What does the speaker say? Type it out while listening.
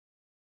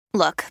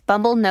Look,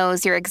 Bumble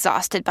knows you're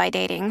exhausted by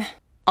dating.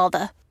 All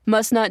the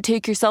must not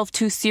take yourself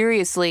too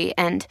seriously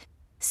and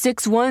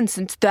 6'1"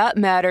 since that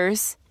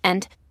matters.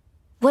 And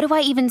what do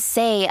I even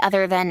say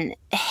other than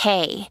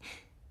hey?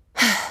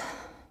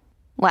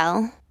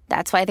 Well,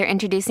 that's why they're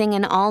introducing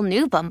an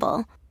all-new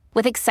Bumble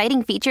with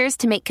exciting features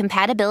to make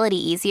compatibility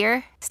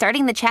easier,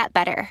 starting the chat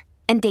better,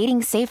 and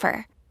dating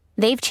safer.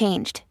 They've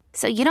changed,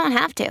 so you don't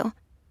have to.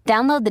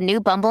 Download the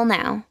new Bumble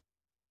now.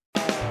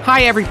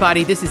 Hi,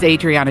 everybody. This is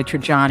Adriana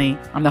Trajani.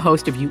 I'm the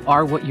host of You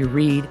Are What You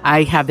Read.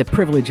 I have the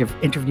privilege of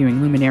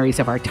interviewing luminaries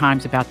of our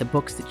times about the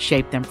books that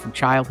shaped them from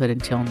childhood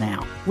until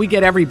now. We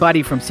get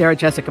everybody from Sarah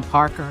Jessica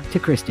Parker to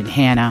Kristen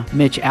Hanna,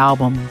 Mitch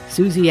Albom,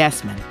 Susie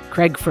Essman,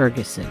 Craig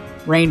Ferguson,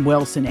 Rainn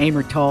Wilson,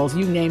 Amor Tolls,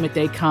 you name it,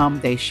 they come,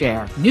 they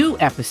share. New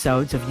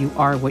episodes of You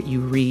Are What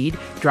You Read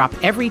drop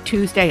every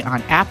Tuesday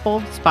on Apple,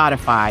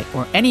 Spotify,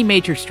 or any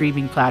major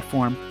streaming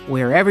platform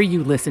wherever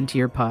you listen to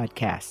your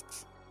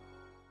podcasts.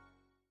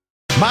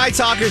 My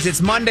Talkers,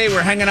 it's Monday.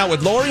 We're hanging out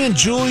with Lori and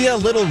Julia.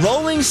 Little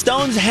Rolling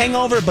Stones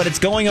hangover, but it's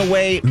going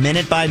away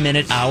minute by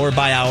minute, hour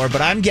by hour.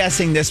 But I'm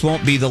guessing this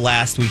won't be the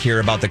last we hear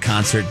about the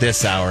concert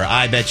this hour.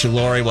 I bet you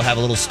Lori will have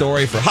a little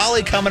story for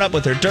Holly coming up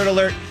with her Dirt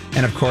Alert.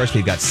 And, of course,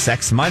 we've got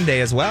Sex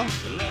Monday as well.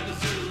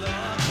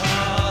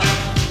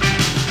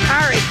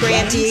 All right,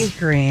 Granty.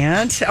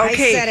 Grant. Okay.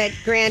 I said it,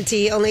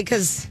 Granty, only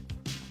because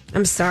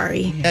I'm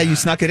sorry. Yeah, you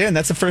snuck it in.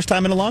 That's the first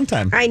time in a long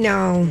time. I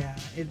know. Yeah,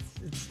 it's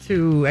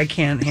too, I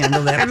can't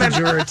handle that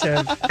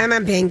pejorative. I'm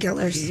on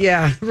painkillers.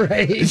 Yeah,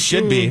 right. It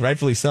should be,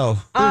 rightfully so.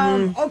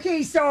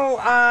 Okay, so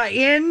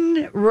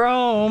in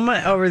Rome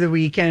over the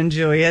weekend,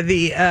 Julia,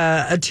 the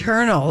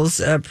Eternals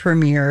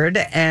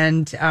premiered,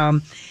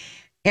 and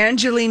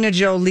Angelina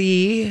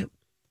Jolie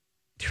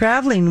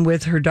traveling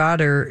with her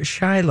daughter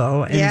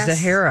Shiloh and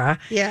Zahara.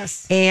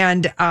 Yes.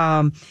 And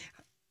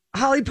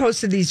Holly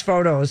posted these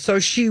photos. So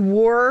she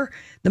wore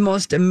the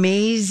most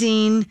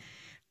amazing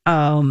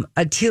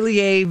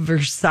Atelier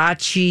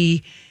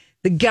Versace.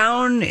 The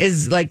gown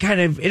is like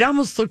kind of, it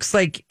almost looks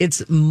like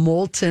it's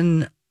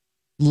molten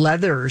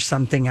leather or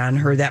something on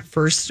her, that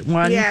first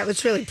one. Yeah, it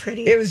was really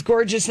pretty. It was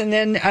gorgeous. And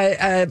then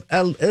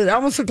it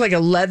almost looked like a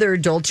leather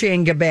Dolce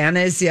 &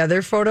 Gabbana is the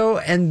other photo.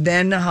 And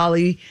then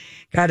Holly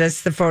got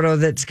us the photo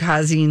that's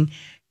causing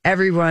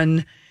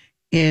everyone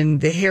in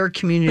the hair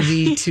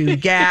community to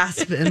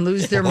gasp and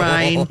lose their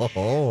mind.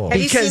 Have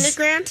you seen it,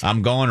 Grant?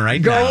 I'm going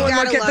right Go now. and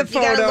look at the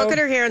photo. You got to look at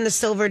her hair in the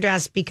silver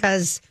dress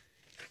because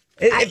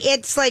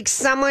it's like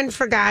someone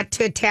forgot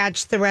to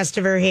attach the rest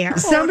of her hair.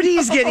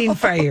 Somebody's getting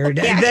fired.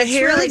 Yeah, the it's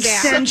hair really bad.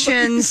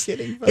 extensions,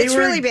 It's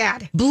really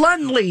bad.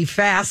 Bluntly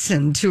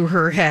fastened to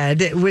her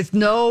head with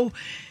no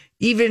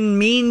even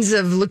means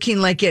of looking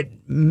like it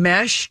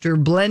meshed or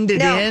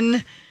blended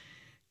in.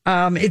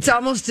 It's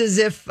almost as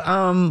if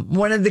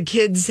one of the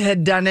kids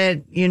had done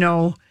it, you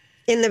know,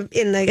 in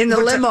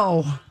the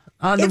limo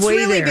on the way there. It's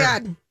really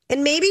bad.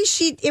 And maybe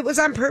it was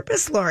on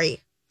purpose, Lori.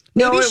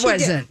 No, it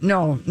wasn't.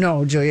 No,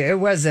 Julia, it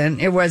wasn't.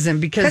 It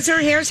wasn't because her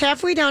hair's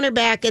halfway down her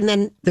back, and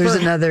then there's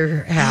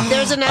another half.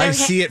 There's another. I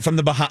see it from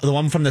the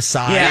one from the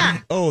side. Yeah.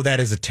 Oh, that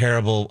is a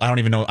terrible. I don't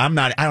even know. I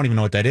don't even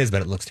know what that is,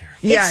 but it looks terrible.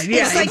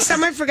 It's like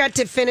someone forgot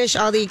to finish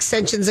all the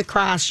extensions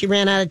across. She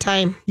ran out of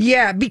time.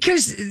 Yeah,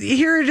 because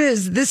here it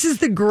is. This is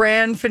the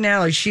grand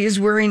finale. She is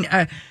wearing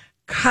a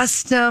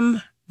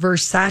custom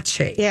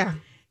Versace. Yeah,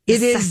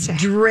 it is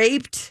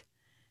draped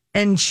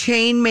and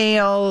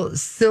chainmail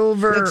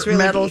silver really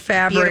metal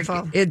fabric.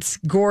 Beautiful. It's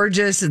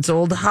gorgeous. It's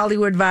old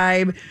Hollywood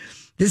vibe.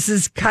 This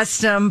is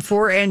custom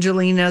for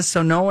Angelina,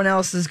 so no one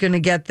else is going to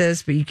get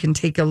this, but you can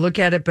take a look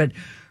at it. But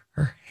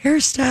her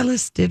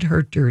hairstylist did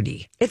her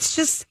dirty. It's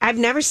just, I've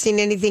never seen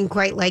anything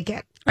quite like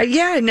it. I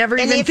never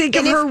even think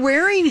of her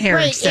wearing hair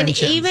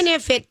extensions. And even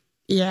if it,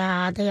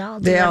 yeah, they all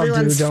do. They all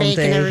Everyone's do, don't fake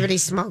they? And everybody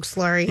smokes,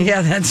 Lori.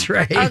 Yeah, that's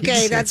right.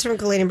 Okay, that's from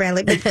Colleen and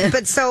Bradley.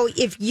 But so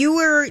if you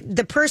were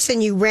the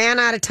person, you ran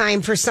out of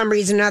time for some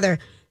reason or another,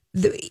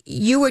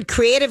 you would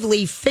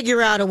creatively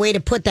figure out a way to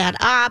put that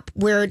up,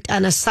 wear it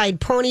on a side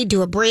pony,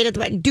 do a braid at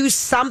the back, do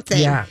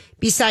something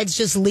besides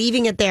just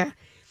leaving it there.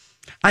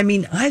 I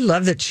mean, I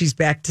love that she's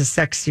back to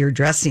sexier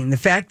dressing. The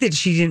fact that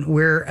she didn't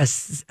wear a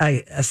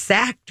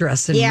sack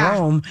dress in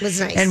Rome was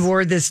nice. And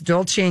wore this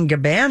Dolce &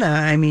 Gabbana,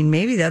 I mean,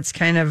 maybe that's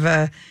kind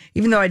of,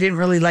 even though I didn't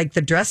really like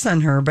the dress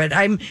on her, but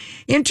I'm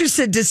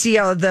interested to see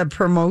how the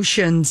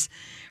promotions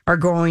are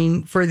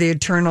going for the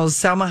Eternals.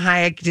 Salma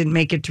Hayek didn't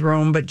make it to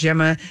Rome, but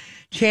Gemma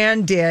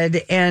Chan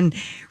did. And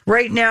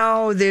right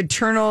now, the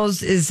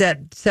Eternals is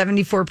at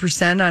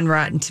 74% on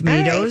Rotten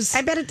Tomatoes.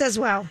 Right. I bet it does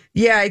well.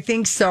 Yeah, I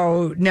think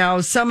so. Now,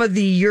 some of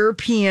the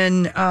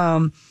European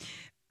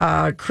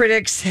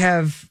critics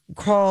have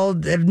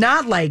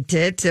not liked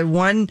it.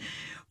 One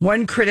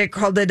critic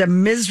called it a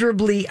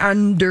miserably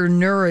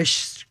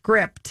undernourished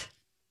script.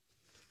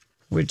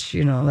 Which,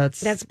 you know,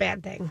 that's a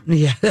bad thing.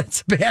 Yeah,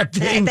 that's a bad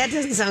thing. That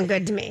doesn't sound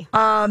good to me.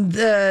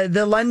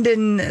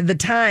 The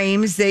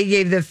Times, they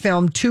gave the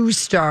film 2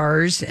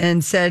 stars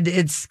and said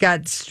it's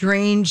got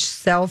strange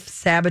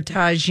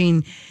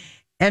self-sabotaging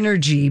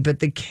energy, but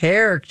the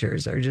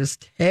characters are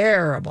just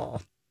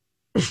terrible.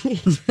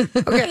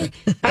 Okay,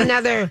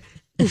 another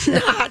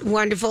not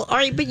wonderful. All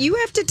right, but you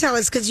have to tell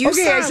us because you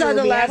Okay, I saw the The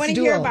movie. Last I want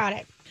to hear Duel. about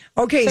it.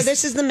 Okay, So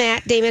this is the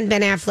Matt Damon,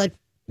 Ben Affleck,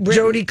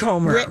 Jodie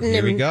Comer.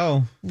 Here we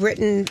go.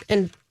 written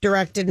and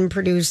directed and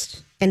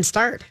produced and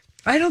starred.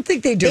 I don't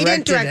think they They directed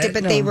didn't direct it,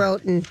 but no. they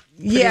wrote and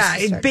Yeah, produced and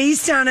it's starred.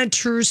 based on a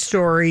true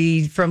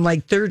story from like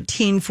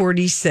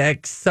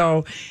 1346.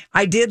 So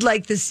I did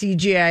like the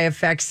CGI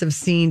effects of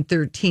seeing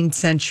 13th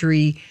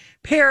century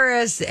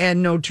Paris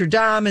and Notre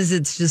Dame as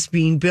it's just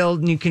being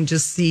built, and you can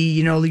just see,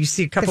 you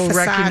see a couple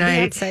facade, the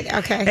recognize. outside,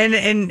 okay.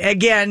 And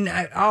again,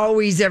 I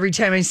always every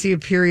time I see a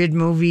period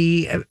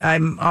movie,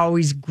 I'm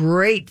always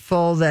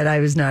grateful that I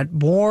was not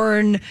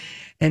born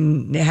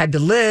and had to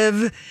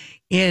live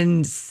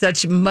in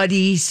such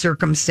muddy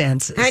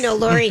circumstances. I know,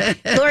 Lori.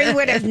 Lori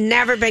would have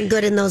never been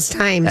good in those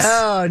times.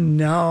 Oh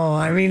no!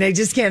 I mean, I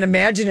just can't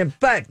imagine it.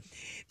 But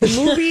the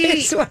movie,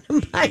 It's one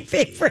of my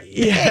favorite.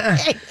 yeah,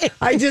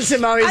 I just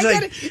am always I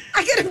like,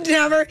 could have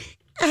never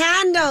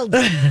handled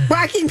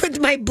walking with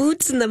my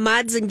boots in the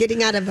muds and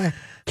getting out of a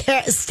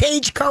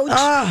stagecoach,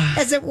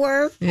 as it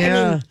were. I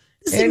Yeah. mean,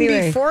 this is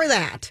Anyway. before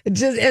that.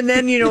 just, and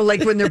then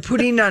like when they're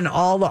putting on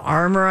all the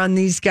armor on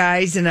these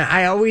guys, and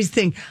I always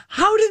think,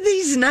 how did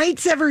these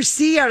knights ever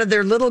see out of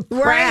their little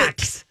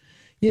cracks?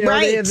 They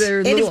have their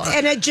and, little.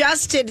 and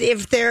adjusted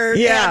if they're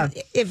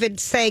if it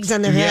sags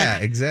on their Yeah,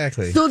 head.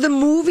 exactly. So the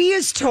movie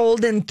is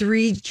told in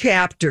 3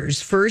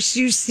 chapters. First,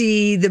 you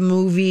see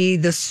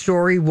the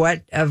story,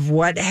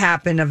 what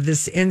happened of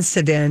this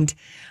incident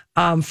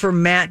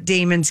from Matt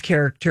Damon's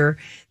character.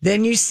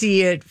 Then you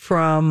see it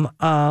from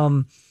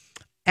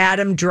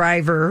Adam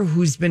Driver,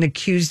 who's been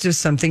accused of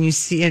something. You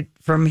see it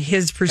from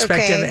his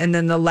perspective, Okay. and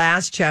then the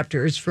last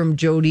chapter is from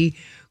Jodie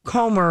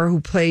Comer, who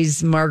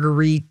plays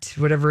Marguerite,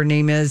 whatever her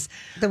name is.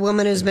 The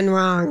woman who's been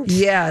wronged.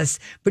 Yes,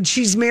 but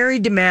she's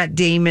married to Matt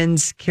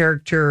Damon's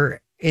character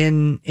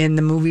in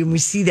the movie, and we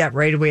see that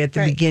right away at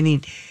the Right.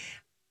 beginning.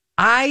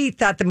 I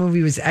thought the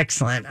movie was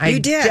excellent. I You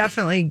did.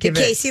 definitely give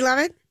Did it. Casey love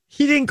it?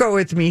 He didn't go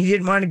with me. He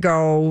didn't want to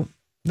go.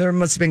 There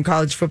must have been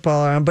college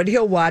football on, but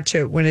he'll watch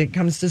it when it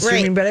comes to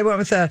streaming. Right. But I went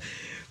with a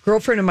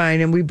girlfriend of mine,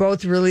 and we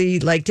both really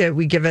liked it.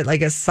 We give it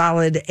like a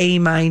solid A-.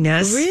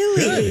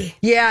 Really?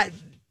 Yeah,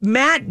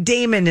 Matt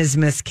Damon is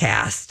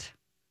miscast.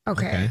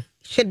 Okay.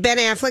 Should Ben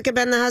Affleck have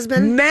been the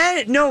husband?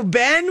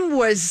 Ben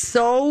was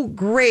so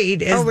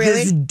great as Oh,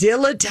 really? this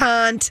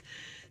dilettante,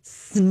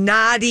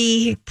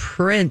 snotty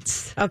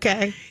prince.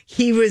 Okay.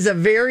 He was a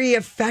very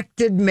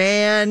affected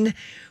man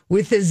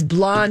with his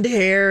blonde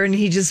hair, and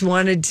he just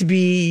wanted to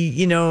be,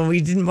 he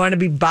didn't want to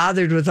be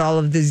bothered with all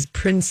of these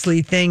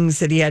princely things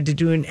that he had to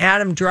do. And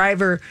Adam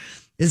Driver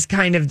is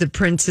kind of the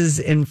prince's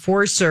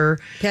enforcer,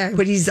 Okay.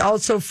 but he's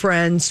also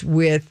friends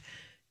with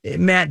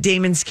Matt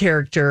Damon's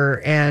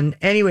character. And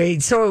anyway,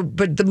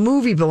 but the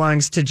movie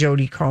belongs to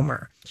Jodie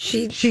Comer.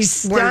 She's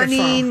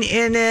stunning wonderful.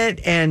 in it,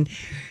 and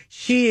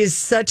she is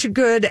such a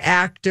good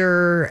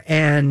actor.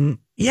 And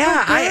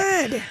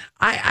yeah, Good.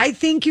 I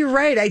think you're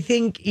right. I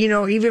think,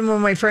 even when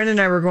my friend and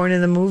I were going to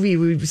the movie,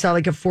 we saw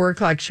like a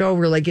 4:00 show.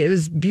 We're like, it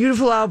was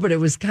beautiful out, but it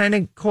was kind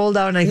of cold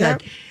out. And I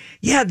thought,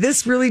 yeah,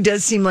 this really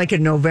does seem like a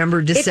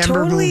November, December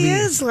It totally movie.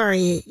 is,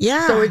 Lori.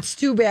 Yeah. So it's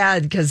too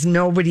bad because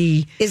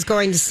nobody, is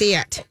going to see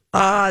it.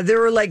 there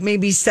were like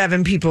maybe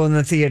 7 people in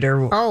the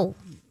theater Oh.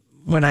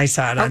 when I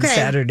saw it on Okay.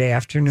 Saturday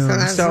afternoon. So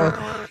that's So, not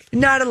a lot.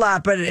 not a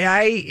lot, but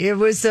it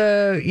was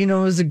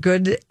a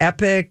good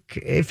epic.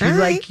 If you All right.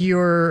 like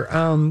your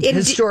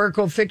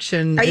historical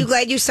fiction, Are you it's-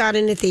 glad you saw it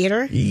in the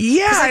theater?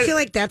 Yeah, Because I feel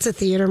like that's a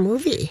theater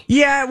movie.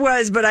 yeah, it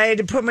was, but I had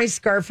to put my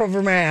scarf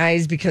over my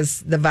eyes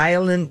because the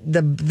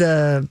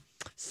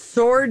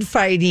sword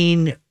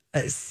fighting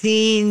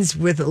scenes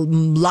with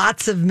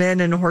lots of men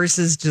and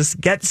horses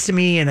just gets to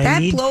me, and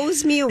That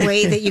blows me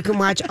away that you can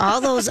watch all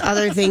those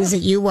other things that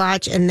you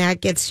watch and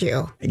that gets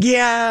you.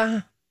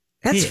 yeah,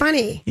 That's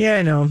funny. yeah,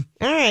 I know.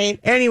 All right.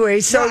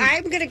 Anyway, so So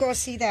I'm going to go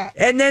see that.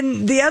 and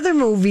then the other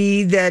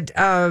movie that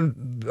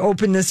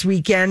opened this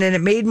weekend, and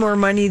it made more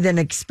money than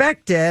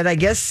expected. I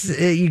guess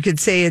you could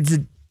say it's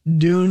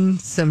Dune,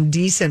 some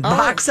decent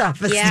box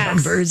office yes.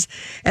 numbers,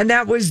 and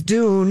that was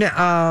Dune.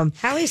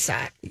 Holly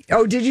saw it.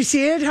 Oh, did you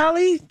see it,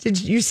 Holly? Did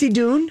you see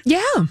Dune?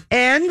 Yeah,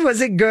 And was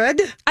it good?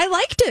 I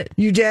liked it.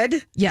 You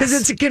did? Yes. Because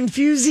it's a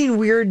confusing,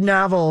 weird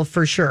novel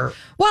for sure.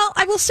 Well,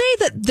 I will say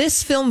that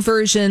this film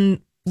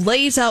version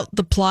lays out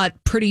the plot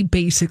pretty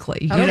basically,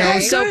 you know. Okay.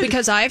 So Good.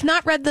 because I have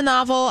not read the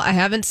novel, I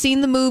haven't seen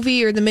the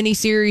movie or the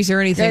miniseries or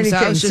anything, so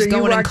I was just you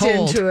going in walked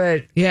cold. into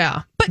it.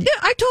 Yeah, but yeah,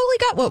 I totally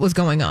got what was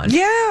going on.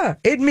 Yeah,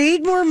 it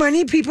made more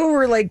money. People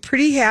were like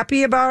pretty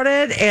happy about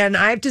it. And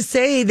I have to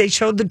say, they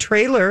showed the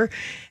trailer,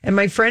 and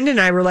my friend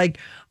and I were like,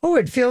 oh,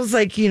 it feels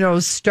like,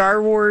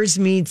 Star Wars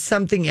meets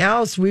something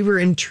else. We were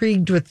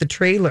intrigued with the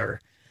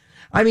trailer.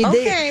 I mean,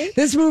 Okay.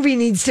 this movie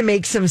needs to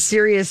make some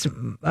serious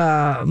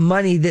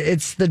money.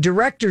 It's the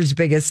director's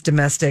biggest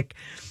domestic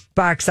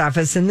box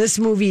office. And this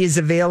movie is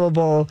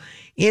available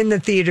in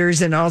the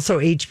theaters and also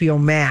HBO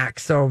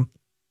Max. So,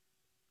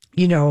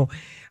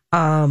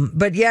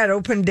 but yeah, it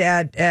opened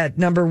at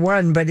number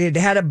 1, but it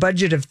had a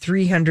budget of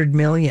 $300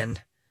 million.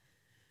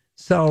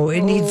 So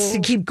it needs to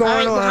keep going All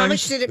right, along. well, how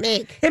much did it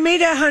make? It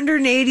made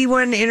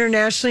 181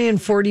 internationally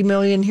and 40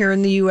 million here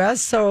in the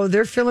U.S., so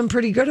they're feeling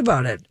pretty good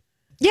about it.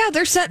 Yeah,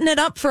 they're setting it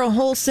up for a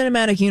whole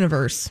cinematic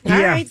universe. All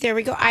right, there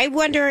we go. I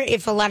wonder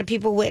if a lot of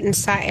people went and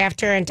saw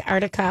After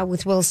Antarctica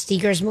with Will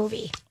Steger's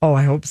movie. Oh,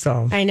 I hope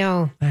so. I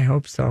know. I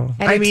hope so.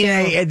 I do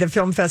too. The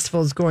film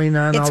festival is going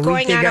on It's all going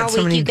week. They on got all so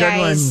week, many you good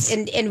guys.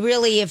 ones. And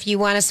really, if you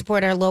want to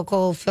support our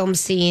local film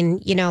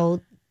scene,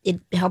 it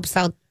helps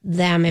out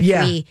them if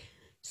we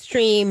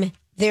stream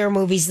their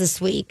movies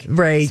this week.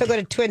 Right. So go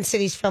to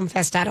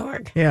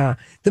TwinCitiesFilmFest.org. Yeah.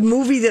 The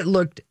movie that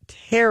looked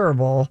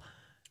terrible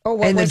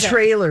What and the was it?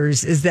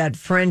 trailers is that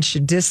French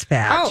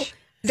Dispatch. Oh,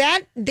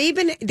 that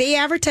they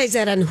advertise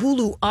that on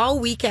Hulu all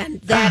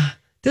weekend. That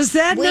Does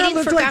that not Waiting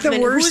look for like the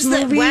Government. worst Who's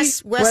that? movie?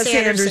 Wes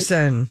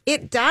Anderson.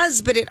 It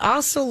does, but it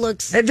also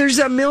looks. There's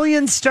a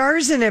million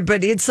stars in it,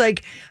 but it's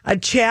like a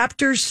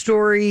chapter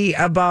story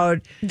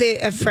about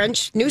A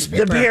French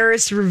newspaper. the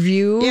Paris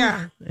Review.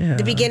 Yeah.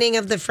 The beginning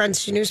of the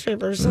French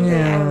newspaper or something.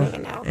 I don't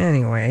even know.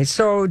 Anyway,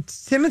 so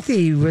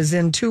Timothy was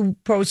in 2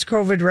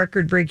 post-COVID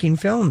record-breaking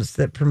films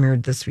that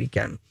premiered this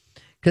weekend.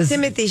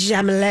 Timothy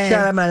Chalamet.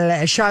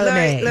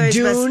 Chalamet, Laurie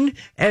Dune,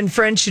 and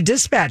French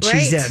Dispatch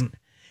he's Right. in.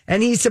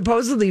 And he's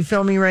supposedly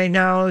filming right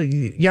now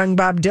young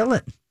Bob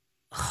Dylan.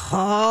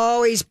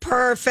 Oh, he's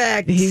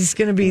perfect. He's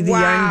going to be the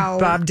young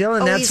Bob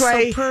Dylan. Oh, That's he's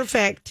why so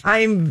perfect.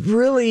 I'm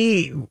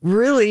really,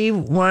 really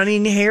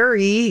wanting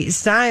Harry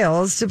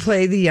Styles to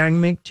play the young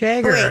Mick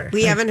Jagger. Wait,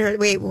 we haven't heard.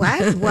 Wait,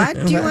 what? What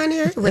do you want to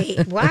hear?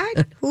 Wait,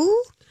 what?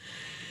 Who?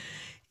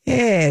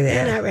 Yeah,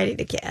 They're not ready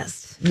to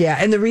cast. yeah.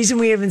 And the reason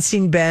we haven't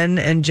seen Ben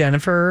and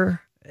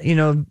Jennifer,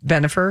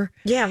 Benifer,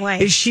 Yeah, why?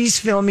 is she's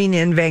filming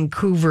in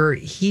Vancouver.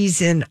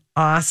 He's in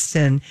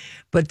Austin,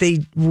 but they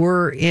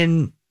were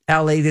in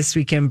LA this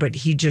weekend, but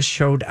he just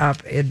showed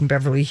up in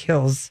Beverly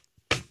Hills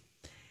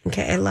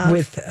Okay, I love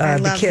with I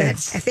the love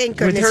kids. That. Thank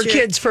with goodness her you're-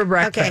 kids for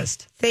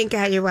breakfast. Okay, thank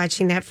God you're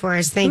watching that for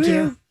us. Thank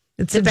you.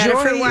 It's The a better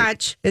joy. for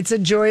watch. It's a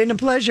joy and a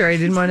pleasure. I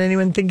didn't want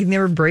anyone thinking they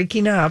were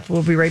breaking up.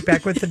 We'll be right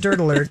back with the Dirt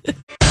Alert.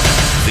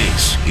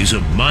 This is a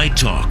My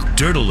Talk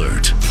Dirt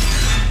Alert.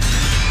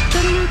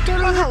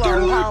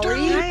 Hello,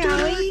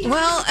 Holly.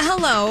 Well,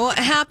 hello.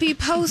 Happy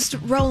post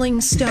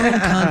Rolling Stone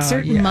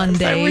concert I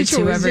Monday wish it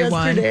to was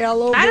everyone. yesterday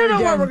all over I don't know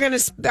again. what we're going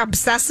to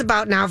obsess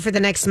about now for the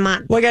next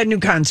month. Well, I got a new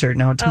concert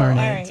now tomorrow all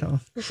night.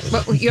 right. So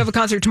What, you have a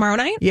concert tomorrow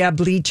night? yeah,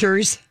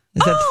 Bleachers.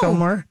 Is that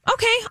Fillmore?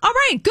 Okay. All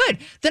right. Good.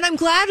 Then I'm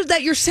glad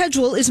that your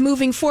schedule is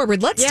moving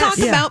forward. Let's talk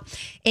about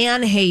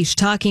Anne Heche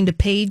talking to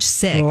Page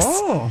Six.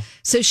 Oh.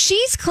 So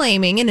she's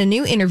claiming in a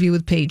new interview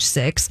with Page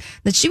Six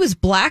that she was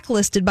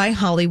blacklisted by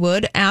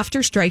Hollywood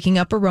after striking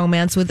up a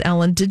romance with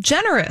Ellen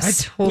DeGeneres. I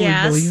totally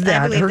Yes, believe I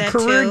that. believe Her that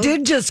career too.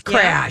 did just Yeah.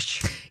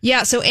 crash.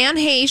 Yeah, so Anne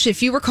Heche,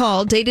 if you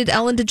recall, dated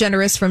Ellen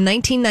DeGeneres from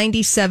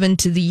 1997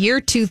 to the year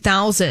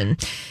 2000.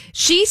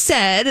 She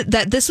said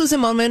that this was a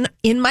moment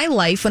in my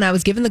life when I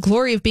was given the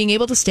glory of being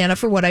able to stand up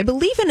for what I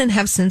believe in and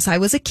have since I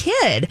was a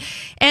kid.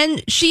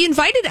 And she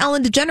invited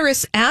Ellen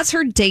DeGeneres as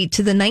her date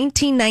to the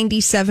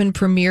 1997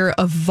 premiere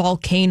of Volcano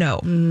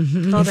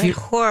Oh, that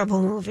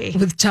horrible movie.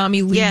 with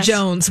Tommy Lee Yes.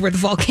 Jones, where the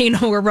volcano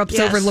erupts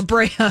Yes. over La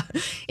Brea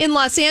in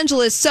Los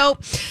Angeles. So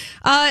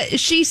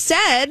she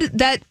said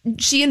that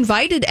she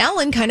invited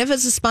Ellen kind of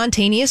as a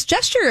spontaneous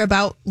gesture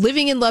about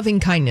living in loving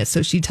kindness.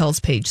 So she tells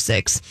Page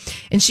Six.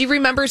 And she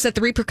remembers that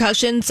the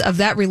repercussions of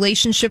that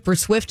relationship were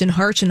swift and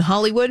harsh in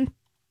Hollywood.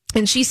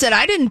 And she said,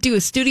 I didn't do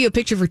a studio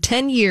picture for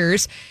 10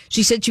 years.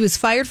 She said she was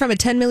fired from a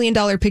 $10 million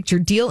picture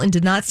deal and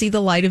did not see the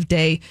light of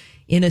day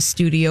in a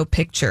studio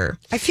picture.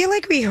 I feel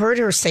like we heard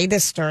her say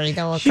this story,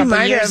 though, a She couple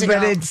might years have, ago.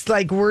 but it's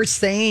like we're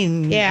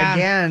saying Yeah.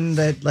 again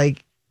that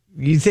like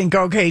you think,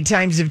 okay,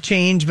 times have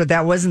changed, but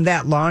that wasn't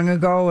that long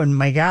ago. And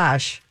my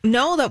gosh.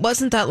 No, that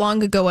wasn't that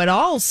long ago at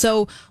all.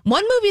 So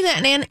one movie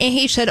that Anne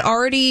Heche had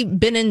already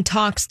been in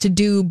talks to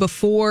do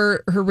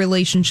before her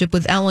relationship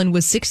with Ellen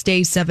was 6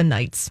 Days, 7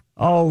 Nights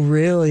Oh,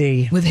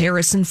 really? with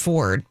Harrison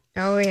Ford.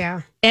 Oh,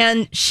 yeah.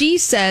 And she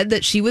said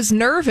that she was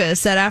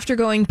nervous that after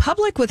going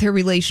public with her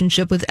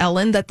relationship with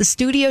Ellen, that the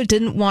studio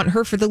didn't want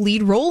her for the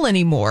lead role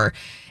anymore,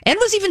 and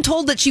was even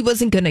told that she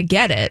wasn't going to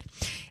get it.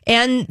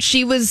 And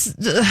she was,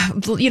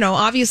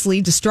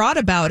 obviously distraught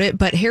about it.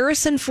 But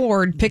Harrison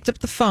Ford picked up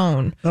the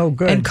phone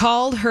and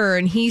called her,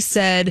 and he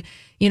said,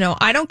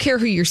 I don't care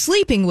who you're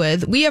sleeping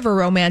with. We have a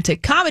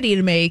romantic comedy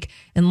to make,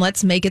 and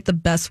let's make it the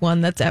best one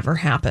that's ever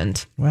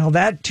happened. Well,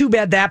 too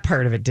bad that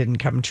part of it didn't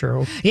come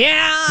true.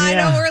 I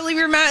don't really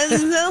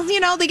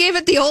remember. They gave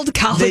it the old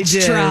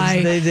college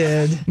try. They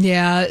did.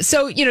 Yeah.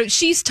 So,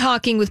 she's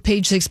talking with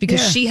Page Six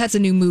because she has a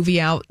new movie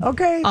out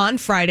on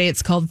Friday.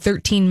 It's called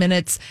 13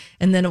 Minutes,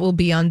 and then it will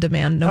be on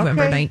demand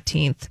November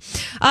 19th.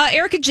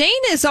 Erica Jane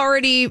is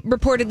already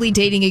reportedly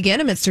dating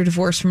again amidst her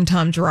divorce from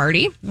Tom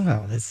Girardi.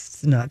 Well,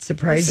 that's not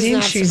surprising.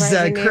 This is She's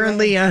surprising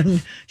currently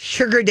on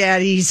Sugar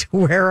Daddy's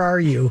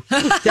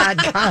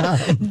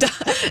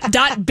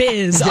whereareyou.com.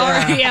 .biz. All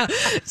right, yeah.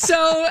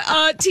 So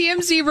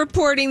TMZ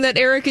reporting that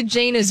Erika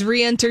Jayne has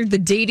re-entered the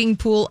dating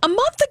pool a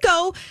month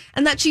ago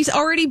and that she's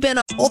already been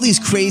on. All these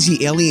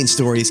crazy alien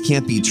stories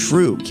can't be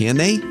true, can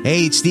they?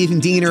 Hey, it's Stephen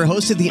Diener,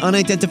 host of the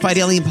Unidentified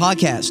Alien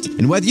Podcast.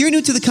 And whether you're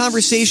new to the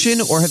conversation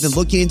or have been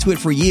looking into it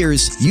for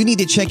years, you need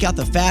to check out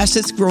the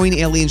fastest growing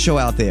alien show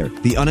out there,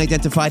 the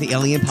Unidentified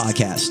Alien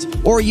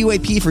Podcast, or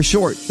UAP for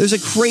short. There's a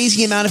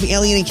crazy amount of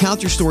alien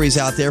encounter stories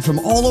out there from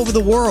all over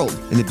the world.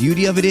 And the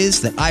beauty of it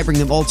is that I bring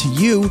them all to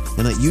you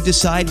and let you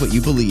decide what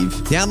you believe.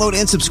 Download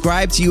and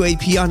subscribe to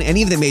UAP on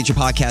any of the major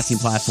podcasting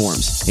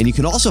platforms. And you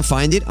can also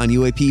find it on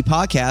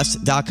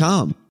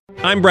UAPpodcast.com.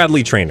 I'm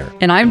Bradley Trainer.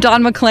 And I'm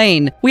Don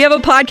McClain. We have a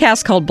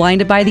podcast called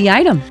Blinded by the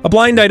Item. A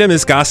blind item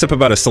is gossip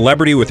about a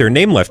celebrity with their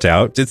name left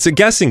out. It's a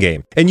guessing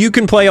game, and you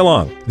can play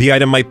along. The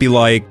item might be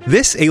like,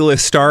 this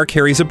A-list star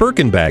carries a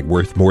Birkin bag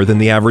worth more than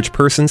the average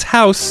person's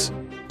house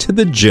to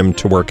the gym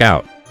to work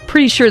out.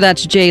 Pretty sure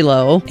that's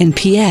J-Lo. And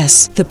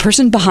P.S. the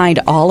person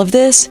behind all of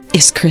this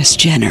is Kris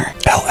Jenner,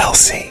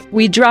 LLC.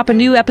 We drop a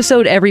new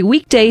episode every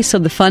weekday so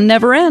the fun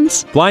never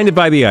ends. Blinded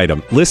by the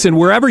Item. Listen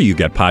wherever you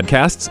get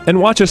podcasts and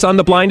watch us on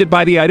the Blinded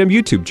by the Item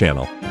YouTube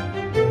channel.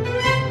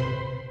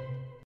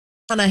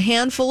 On a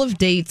handful of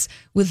dates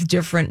with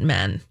different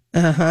men.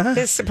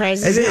 This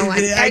surprises no one.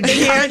 I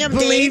can't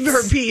believe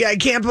I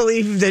can't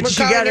believe that she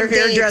got her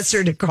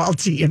hairdresser to call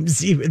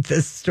TMZ with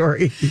this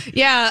story.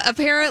 Yeah,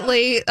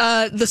 apparently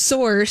the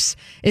source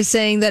is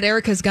saying that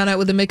Erika's gone out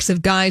with a mix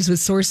of guys,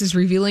 with sources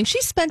revealing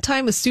she spent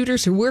time with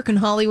suitors who work in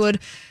Hollywood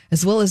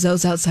as well as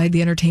those outside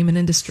the entertainment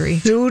industry.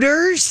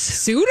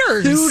 Suitors?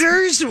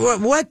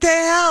 What the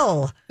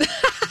hell?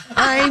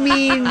 I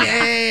mean,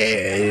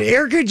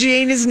 Erika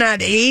Jayne is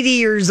not 80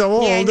 years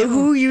old. Yeah,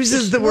 who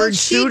uses the word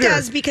suitor? She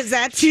does, because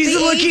that's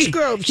the age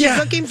group. She's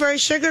looking for a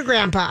sugar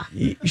grandpa.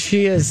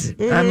 She is.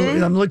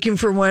 Mm-hmm. I'm looking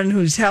for one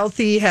who's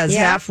healthy, has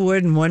half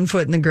wood and 1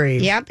 foot in the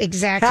grave. Yep,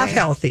 exactly. Half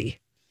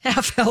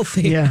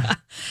healthy. Yeah.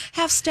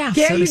 Half staff.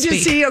 Can't so you to just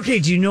speak. see, okay,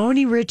 do you know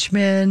any rich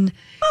men?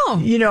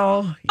 Oh,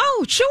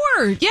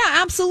 sure. Yeah,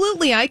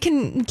 absolutely. I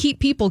can keep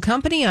people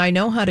company. I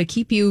know how to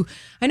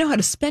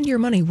spend your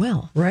money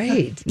well.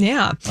 Right.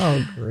 Yeah.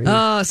 Oh, great.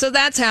 So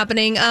that's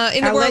happening.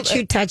 I'll let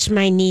you touch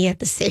my knee at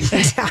the same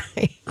time.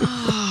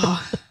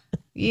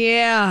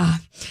 Yeah.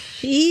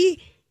 I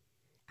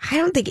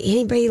don't think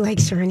anybody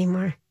likes her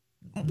anymore.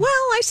 Well,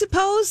 I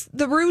suppose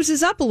the ruse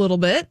is up a little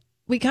bit.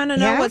 We kind of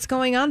know what's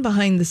going on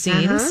behind the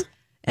scenes. Uh-huh.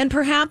 And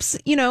perhaps,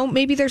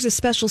 maybe there's a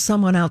special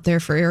someone out there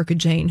for Erika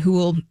Jayne who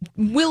will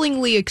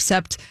willingly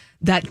accept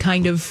that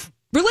kind of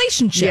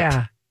relationship.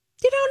 Yeah.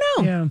 You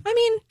don't know. Yeah. I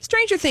mean,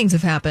 stranger things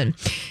have happened.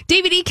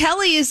 David E.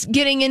 Kelley is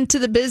getting into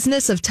the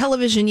business of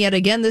television yet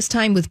again, this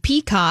time with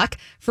Peacock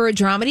for a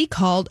drama.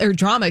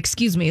 This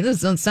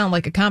doesn't sound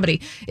like a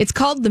comedy. It's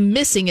called The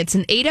Missing. It's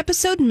an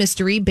 8-episode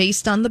mystery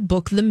based on the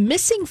book The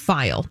Missing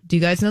File. Do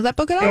you guys know that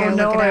book at all? I don't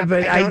know it,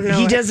 but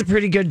he does a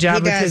pretty good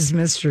job with his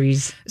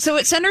mysteries. So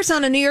it centers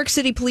on a New York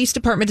City Police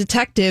Department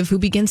detective who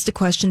begins to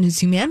question his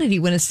humanity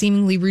when a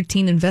seemingly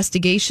routine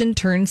investigation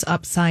turns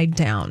upside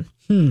down.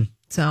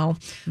 So,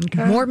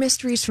 more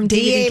mysteries from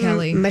David E.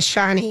 Kelley.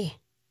 Mashani.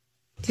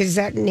 Does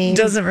that name?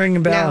 Doesn't ring a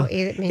bell. No,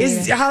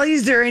 Holly,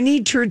 is there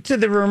any truth to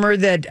the rumor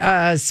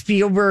that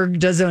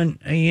Spielberg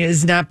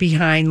is not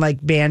behind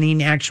like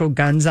banning actual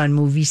guns on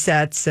movie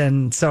sets,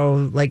 and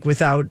so like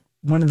without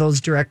one of those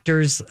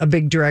directors, a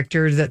big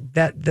director,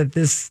 that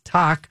this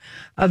talk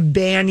of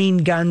banning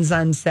guns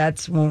on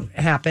sets won't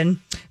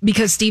happen?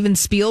 Because Steven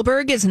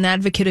Spielberg is an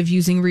advocate of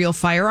using real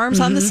firearms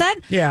on the set?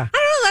 Yeah. I don't know.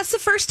 That's the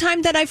first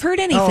time that I've heard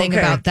anything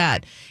about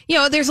that.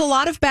 There's a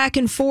lot of back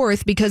and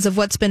forth because of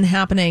what's been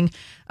happening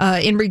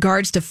in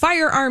regards to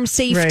firearm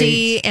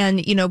safety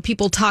and,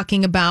 people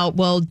talking about,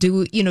 well,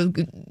 do we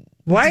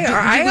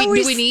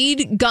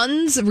need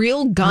guns,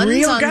 real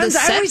guns on the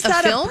set I always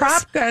thought films? a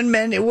prop gun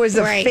meant it was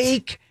a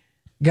fake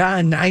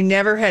gun. I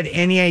never had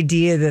any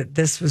idea that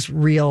this was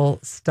real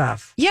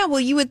stuff. Yeah,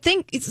 well, you would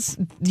think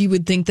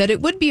that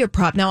it would be a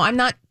prop. Now, I'm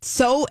not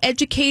so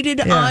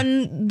educated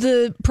on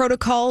the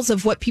protocols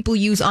of what people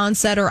use on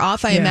set or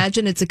off. I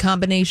imagine it's a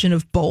combination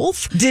of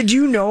both. Did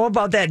you know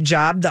about that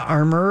job, the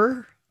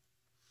armorer?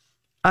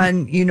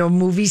 On,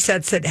 movie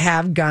sets that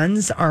have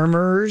guns,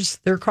 armorers,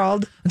 they're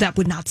called. That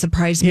would not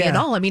surprise me at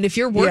all. I mean, if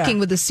you're working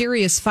with a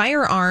serious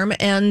firearm,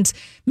 and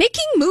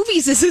making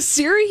movies is a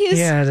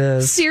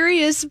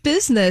serious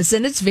business,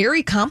 and it's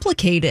very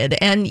complicated,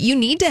 and you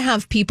need to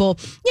have people,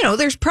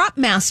 there's prop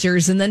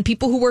masters and then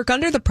people who work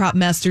under the prop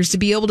masters to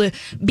be able to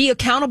be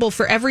accountable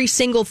for every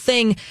single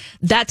thing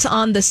that's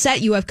on the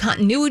set. You have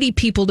continuity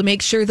people to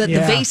make sure that the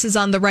vase is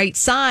on the right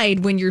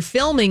side when you're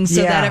filming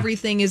so that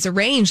everything is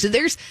arranged.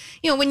 There's,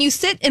 when you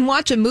sit and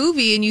watch a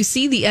movie and you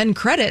see the end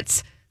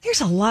credits, there's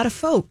a lot of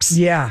folks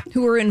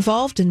who are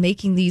involved in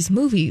making these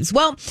movies.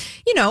 Well,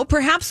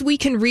 perhaps we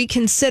can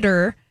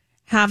reconsider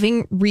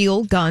having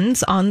real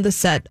guns on the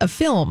set of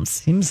films.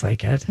 Seems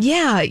like it.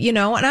 Yeah,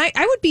 and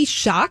I would be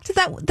shocked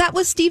that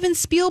was Steven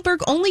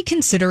Spielberg, only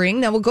considering,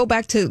 now we'll go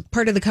back to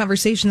part of the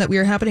conversation that we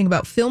were having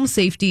about film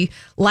safety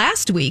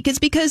last week, is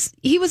because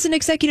he was an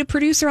executive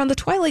producer on The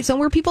Twilight Zone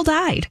where people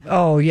died.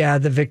 Oh, yeah,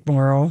 the Vic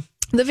Morrow.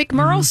 The Vic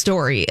Morrow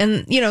story.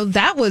 And,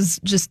 that was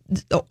just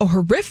a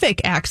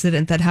horrific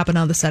accident that happened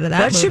on the set of that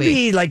movie. That should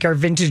be like our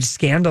vintage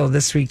scandal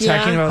this week,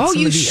 talking about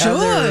some of the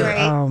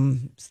other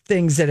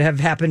things that have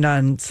happened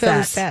on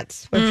film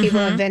sets where people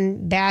have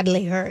been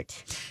badly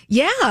hurt.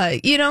 Yeah,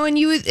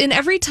 and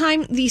every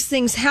time these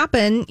things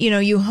happen,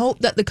 you hope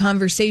that the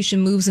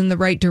conversation moves in the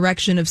right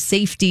direction of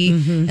safety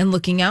and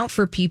looking out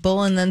for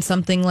people, and then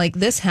something like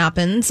this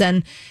happens,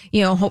 and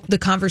hope the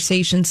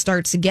conversation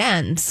starts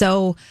again.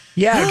 So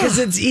because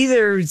it's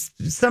either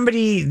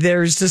somebody,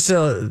 there's just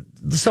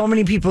so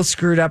many people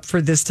screwed up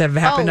for this to have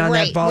happened on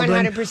that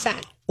Baldwin,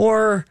 100%,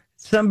 or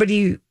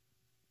somebody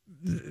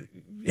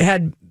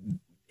had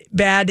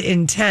bad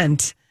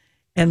intent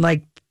and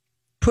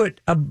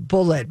put a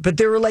bullet, but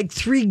there were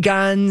 3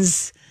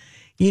 guns,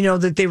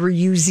 that they were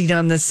using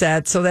on the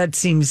set. So that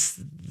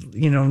seems,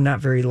 not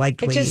very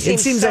likely.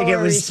 It seems like it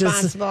was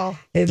just a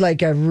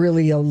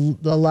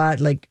lot,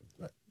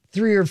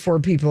 3 or 4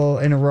 people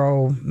in a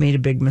row made a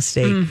big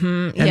mistake.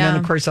 And then,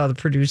 of course, all the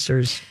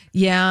producers.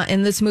 Yeah,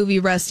 in this movie,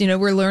 Rest,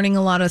 we're learning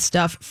a lot of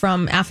stuff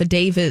from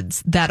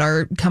affidavits that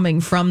are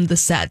coming from the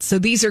set. So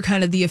these are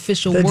kind of the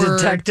official word. The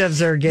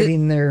detectives are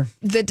getting their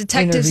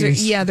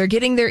interviews. They're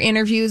getting their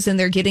interviews and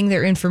they're getting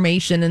their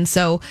information. And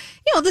so,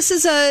 this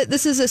is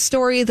a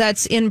story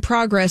that's in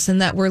progress, and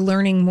that we're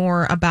learning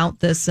more about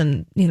this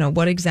and,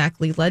 what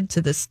exactly led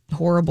to this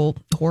horrible,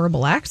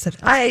 horrible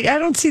accident. I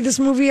don't see this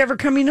movie ever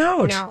coming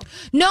out.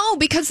 No,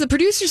 because the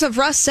producers of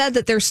Rust said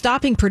that they're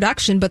stopping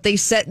production, but they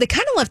kind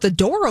of left the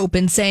door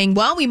open, saying,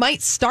 well, we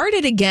might start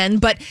it again.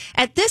 But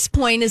at this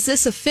point, is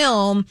this a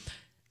film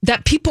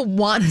that people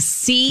want to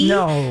see?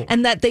 No.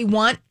 And that they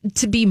want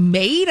to be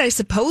made? I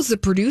suppose the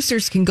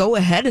producers can go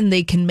ahead and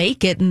they can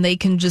make it, and they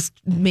can just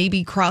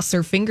maybe cross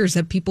their fingers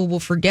that people will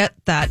forget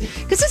that.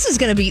 Because this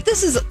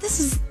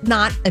is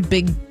not a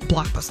big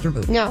blockbuster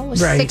movie. No, it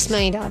was $6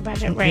 million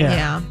budget. Right.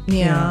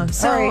 Yeah.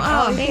 So,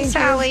 thanks,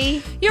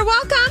 Holly. You're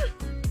welcome.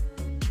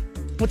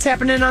 What's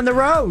happening on the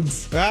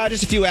roads?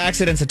 Just a few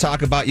accidents to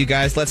talk about, you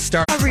guys. Let's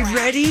start. Are we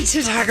ready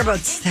to talk about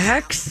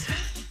sex?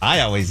 I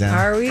always am.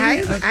 Are we?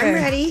 I'm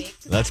ready.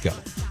 Let's go.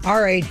 All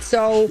right.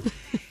 So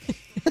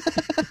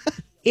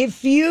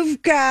if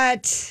you've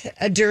got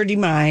a dirty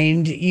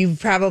mind, you've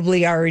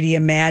probably already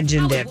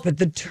imagined it. But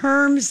the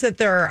terms that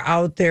there are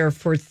out there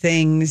for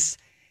things,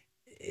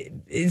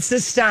 it's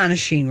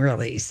astonishing,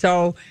 really.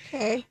 So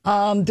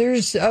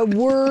there's a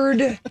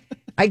word.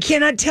 I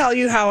cannot tell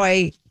you how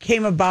I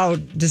came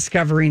about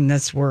discovering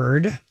this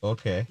word.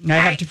 Okay. I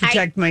have to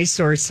protect my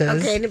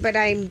sources. Okay, but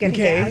I'm going to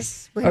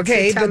guess.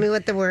 Tell me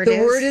what the word is.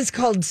 The word is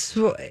called,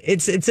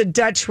 it's a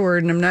Dutch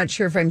word, and I'm not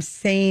sure if I'm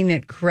saying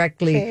it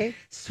correctly. Okay.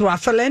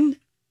 Swaffelen.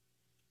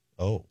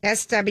 Oh.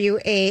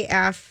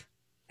 SWAF.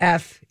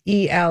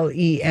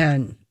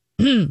 FELEN.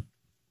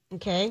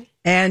 Okay.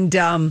 And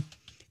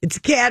it's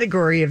a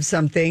category of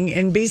something,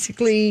 and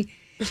basically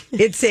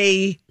it's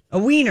a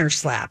wiener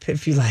slap,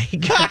 if you like,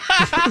 is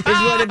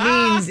what it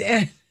means.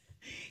 And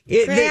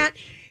Grant,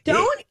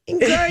 don't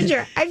encourage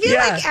her. I feel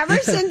like ever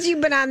since you've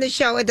been on the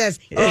show with us,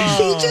 she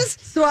just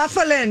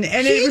swaffelen,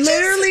 and it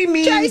literally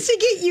means tries to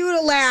get you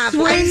to laugh.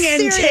 Swing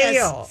and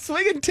tail.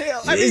 Swing and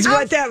tail is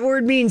what that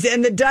word means.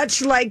 And the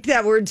Dutch liked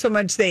that word so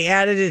much they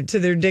added it to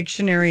their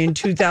dictionary in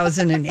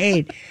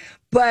 2008.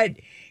 But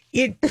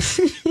it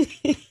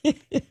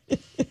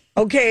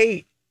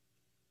okay.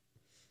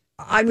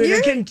 I'm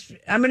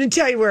gonna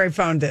tell you where I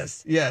found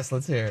this. Yes,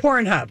 let's hear it.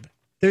 Pornhub.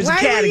 There's a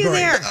category. Why were you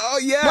there? Oh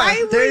yeah.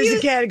 Why There's a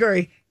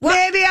category. What?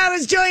 Maybe I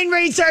was doing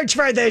research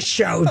for this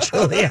show,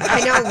 Julia.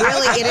 I know,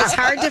 really. It is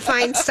hard to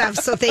find stuff.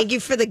 So thank you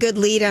for the good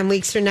lead on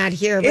weeks we're not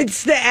here.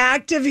 It's the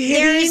act of hitting.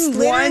 There's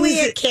literally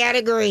a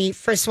category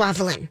for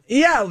swaffling.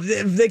 Yeah,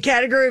 the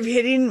category of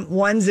hitting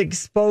one's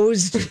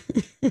exposed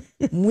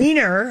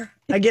wiener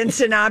against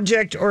an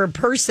object or a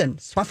person.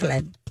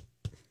 Swaffling.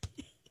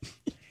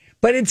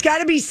 But it's got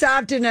to be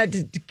soft enough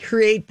to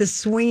create the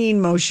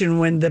swinging motion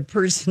when the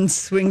person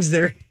swings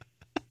their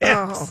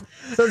hips.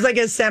 So it's like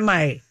a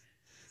semi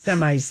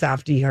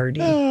softy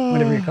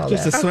whatever you call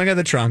just that. Just a swing of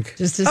the trunk.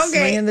 Just a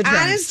swing in the trunk.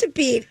 Honest to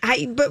Pete,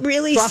 but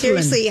really,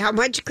 seriously, how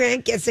much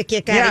Grant gets a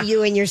kick out of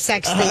you and your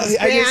sex things,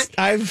 Grant?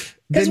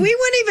 Because we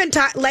wouldn't even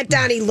let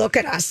Donnie look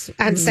at us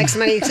on Sex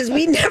Money because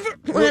we never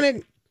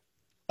wanted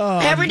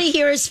ever to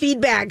hear his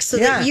feedback, so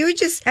that you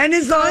just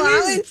as long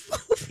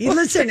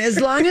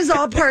as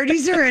all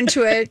parties are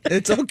into it,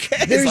 it's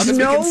okay. There's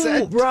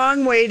no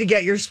wrong way to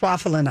get your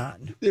swaffling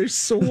on. There's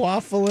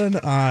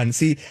swaffling on.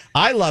 See,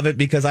 I love it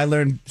because I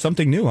learn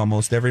something new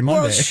almost every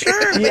Monday. Well,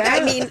 sure, but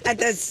I mean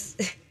that's.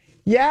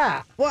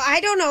 Yeah. Well,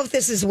 I don't know if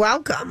this is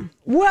welcome.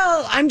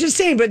 Well, I'm just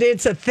saying, but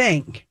it's a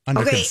thing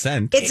under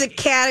consent. It's a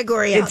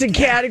category. It's a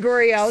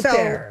category out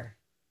there.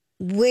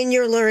 when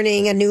you're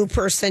learning a new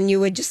person, you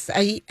would just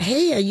say,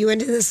 hey, are you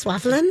into this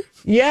swaffling?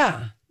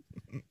 Yeah.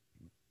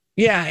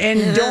 Yeah,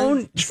 and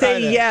don't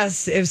say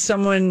yes if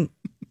someone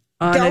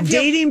on a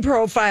dating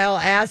profile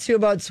asks you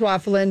about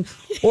swaffling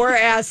or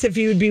asks if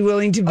you would be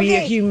willing to be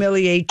a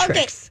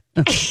humiliatrix.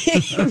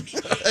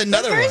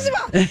 Another first of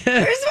all,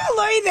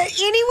 Lori, that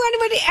anyone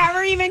would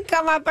ever even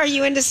come up, are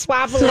you into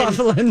swaffling?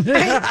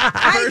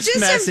 First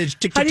message.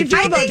 How do you feel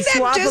I about think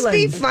that'd just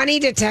be funny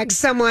to text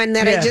someone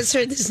that I just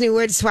heard this new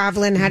word,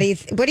 swaffling.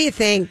 What do you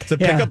think? It's a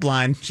pickup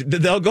line.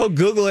 They'll go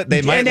Google it.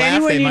 They might laugh.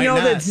 Anyone they might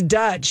not. that's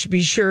Dutch,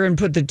 be sure and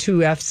put the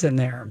 2 F's in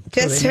there.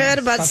 Just heard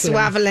about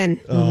swaffling.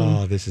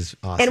 Oh, this is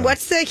awesome. And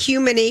what's the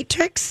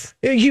humaniatrix?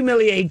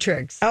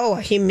 Humiliatrix. Oh,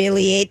 a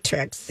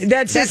humiliatrix.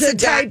 That's just a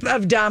type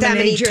of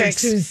dominatrix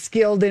who's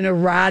skilled in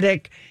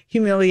erotic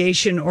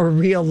humiliation or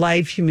real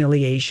life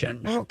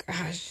humiliation. Oh,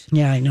 gosh.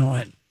 Yeah, I know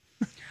it.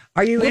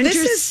 Are you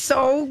interested? This is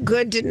so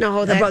good to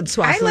know that. About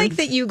swaffling? I like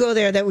that you go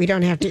there, that we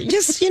don't have to.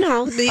 Just, these I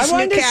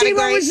wanted new to see what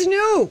categories. was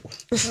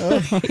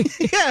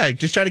new. Yeah,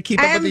 just try to keep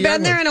up with the I haven't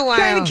been there in a while.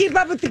 Trying to keep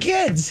up with the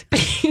kids.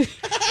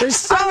 There's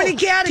so many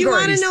categories. Do you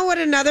want to know what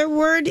another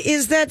word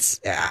is that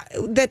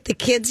the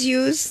kids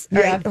use? Yeah.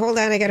 All right, hold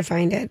on, I got to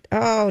find it.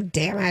 Oh,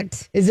 damn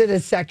it. Is it a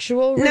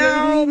sexual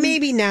No, relating?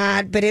 maybe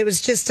not, but it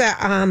was just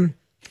a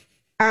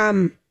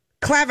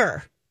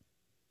clever.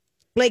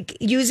 Like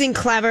using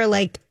clever,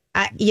 like,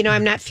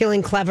 I'm not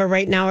feeling clever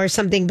right now or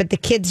something, but the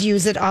kids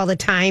use it all the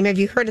time. Have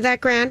you heard of that,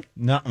 Grant?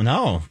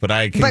 No, but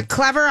I can. But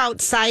clever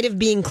outside of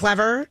being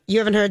clever? You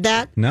haven't heard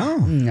that? No.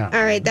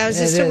 All right, that was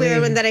just a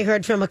weird one that I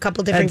heard from a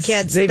couple different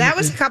kids. That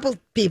was a couple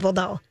people,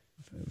 though.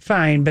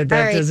 Fine, but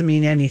that doesn't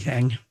mean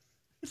anything.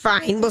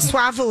 Fine. Well,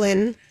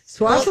 swaffling.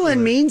 Swaffling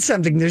means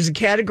something. There's a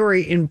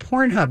category in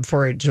Pornhub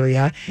for it,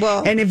 Julia.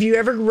 Well, and if you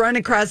ever run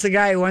across a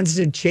guy who wants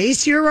to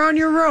chase you around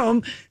your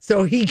room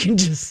so he can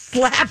just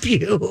slap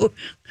you,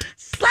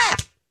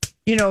 slap,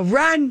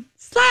 run,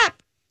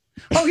 slap.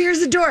 Oh, here's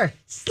the door,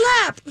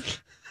 slap.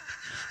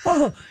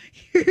 Oh,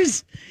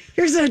 here's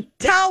a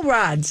towel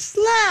rod,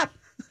 slap.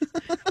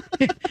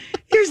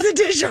 Here's the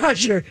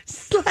dishwasher,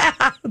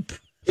 slap.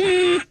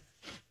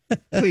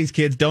 Please,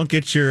 kids, don't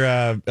get your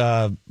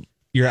ideas.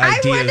 I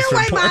wonder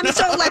why from moms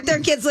don't let their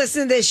kids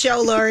listen to this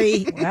show, Lori.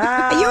 You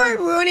are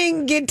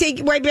ruining,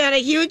 wiping out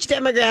a huge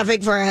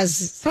demographic for us.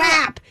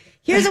 Slap.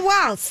 Here's a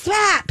wall.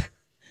 Slap.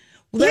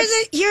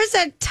 Here's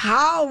a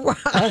towel rod.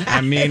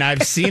 I mean,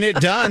 I've seen it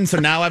done, so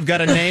now I've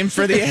got a name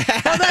for the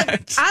act. Well,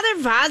 the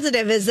other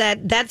positive is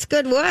that's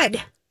good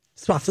wood.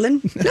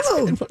 Swaffling?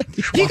 No.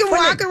 If you can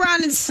walk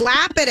around and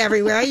slap it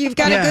everywhere, you've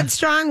got a good,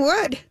 strong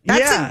wood.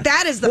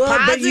 That is the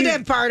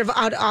positive part of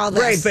all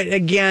this. Right, but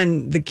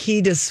again, the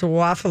key to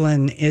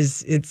swaffling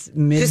is it's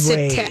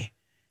midway.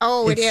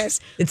 It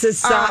is. It's a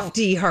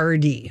softy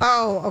hardy.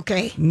 Oh,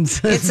 okay.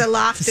 It's a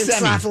loft and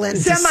swaffling.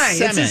 It's a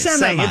semi.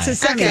 It's a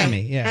semi.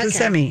 Okay. Yeah. It's a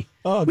semi.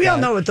 Oh, we all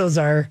know what those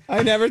are.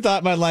 I never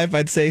thought in my life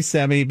I'd say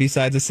semi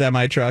besides a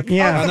semi truck.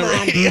 Yeah. On the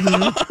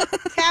radio.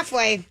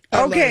 Halfway.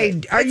 Okay.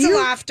 It's a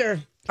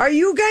lofter. Are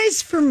you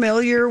guys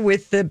familiar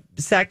with the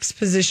sex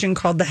position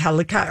called the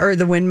helicopter or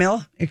the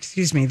windmill?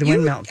 Excuse me, the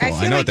windmill. I feel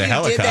I know what the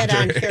helicopter did that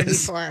on is. here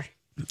before.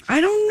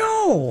 I don't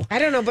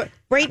know. But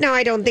right now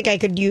I don't think I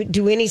could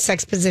do any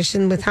sex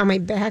position with how my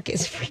back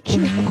is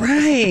freaking out.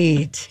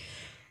 Right.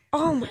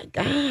 Oh my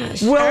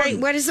gosh. Well, all right,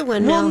 what is a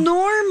windmill? Well,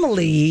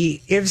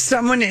 normally, if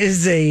someone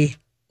is a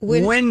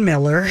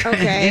windmiller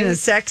in a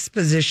sex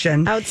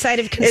position, outside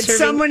of if conserving,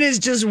 someone is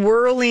just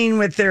whirling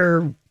with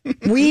their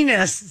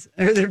weenus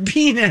or their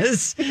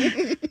penis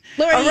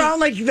around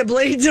like the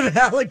blades of a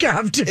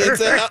helicopter.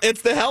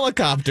 It's the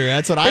helicopter.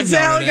 That's what I've known. It's the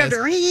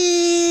helicopter.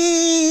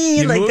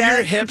 You like move that.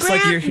 your hips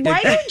Grant, like you're.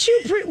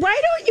 why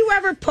don't you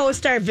ever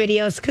post our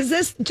videos? Because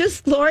this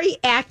just Lori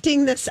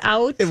acting this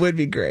out. It would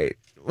be great.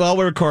 Well,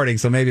 we're recording,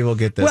 so maybe we'll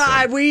get this.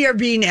 Well, we are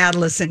being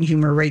adolescent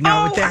humor right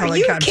now with the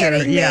helicopter. Are you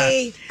kidding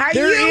me? Are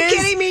you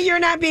kidding me? You're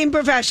not being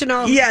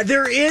professional. Yeah,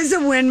 there is a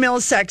windmill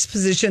sex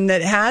position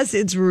that has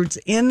its roots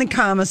in the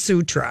Kama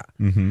Sutra,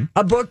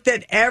 a book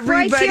that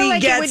everybody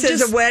gets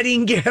as a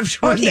wedding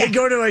gift when they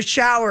go to a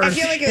shower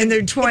in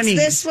their 20s.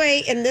 It's this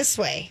way and this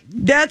way.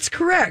 That's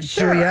correct,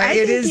 Julia.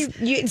 It is.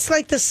 It's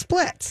like the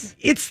splits.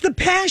 It's the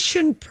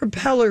passion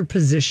propeller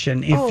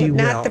position, if you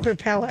will. Not the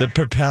propeller. The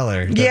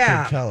propeller.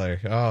 Yeah. Propeller.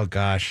 Oh,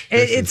 gosh.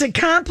 It's a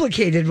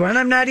complicated one.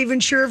 I'm not even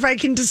sure if I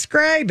can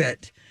describe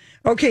it.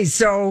 Okay,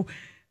 so, of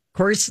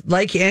course,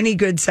 like any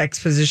good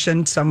sex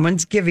position,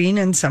 someone's giving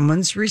and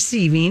someone's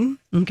receiving.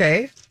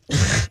 Okay.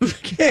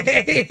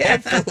 Okay.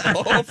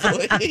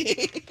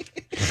 Hopefully.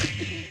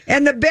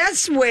 And the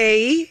best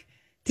way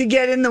to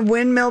get in the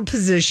windmill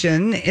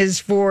position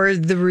is for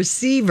the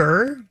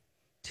receiver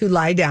to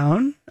lie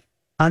down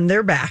on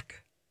their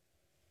back,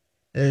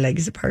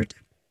 legs apart.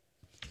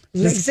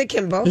 Legs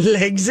akimbo.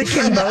 Legs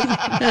akimbo.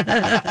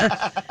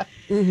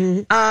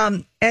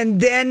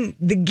 And then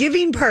the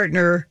giving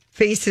partner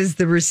faces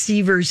the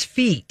receiver's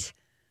feet.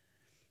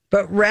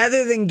 But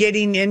rather than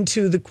getting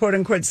into the quote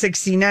unquote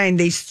 69,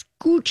 they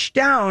scooch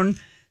down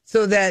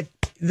so that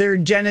their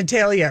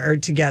genitalia are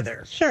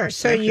together. Sure.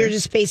 So you're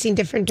just facing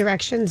different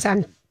directions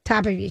on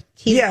top of you.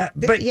 You're,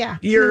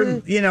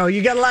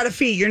 you got a lot of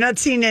feet. You're not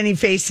seeing any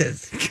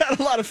faces. Got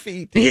a lot of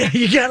feet. Yeah,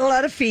 you got a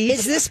lot of feet.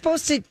 Is this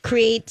supposed to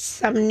create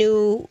some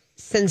new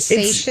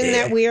sensation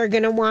that we are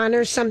going to want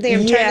or something?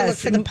 I'm trying to look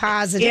for the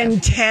positive.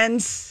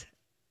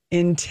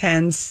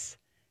 Intense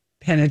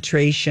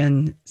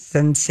penetration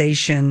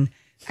sensation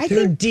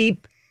through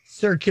deep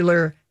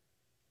circular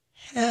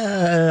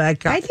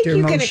helicopter I think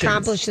you motions. can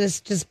accomplish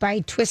this just by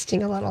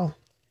twisting a little.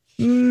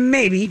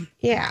 Maybe.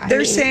 Yeah.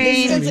 They're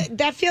saying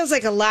that feels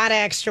like a lot of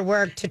extra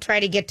work to try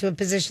to get to a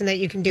position that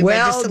you can do by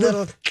just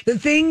the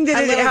thing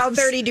that it helps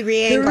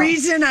 30-degree angle. The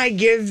reason I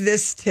give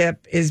this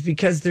tip is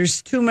because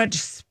there's too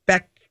much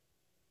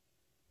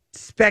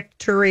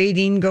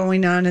spectating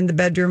going on in the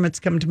bedroom. It's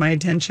come to my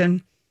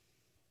attention.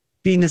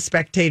 Being a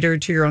spectator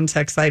to your own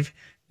sex life,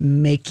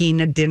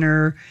 making a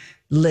dinner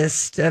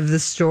list of the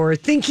store,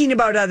 thinking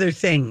about other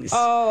things.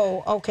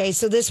 Oh, okay.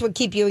 So this would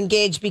keep you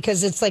engaged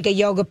because it's like a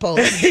yoga pose.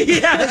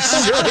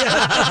 Yes,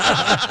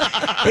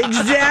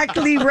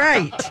 exactly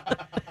right.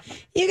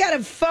 You got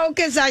to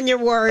focus on your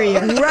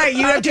warrior. Right.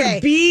 You have to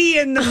be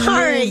in the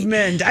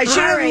movement. I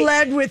should have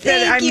led with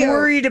it. I'm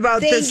worried about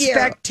the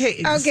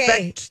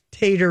spectatoring.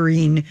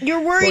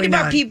 You're worried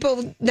about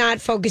people not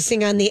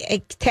focusing on the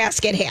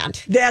task at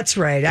hand. That's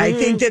right. I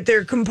think that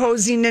they're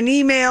composing an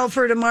email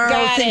for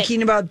tomorrow,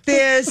 thinking about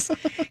this.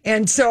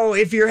 And so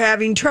if you're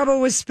having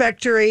trouble with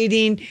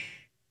spectating,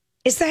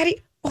 is that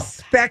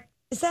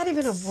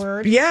even a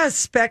word? Yeah,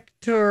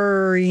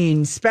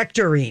 spectoring.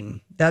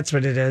 That's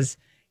what it is.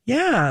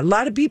 Yeah, a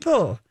lot of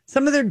people.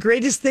 Some of their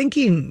greatest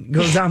thinking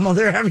goes on while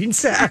they're having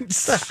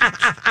sex.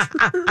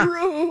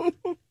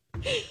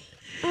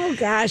 Oh,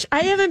 gosh. I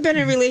haven't been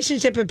in a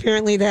relationship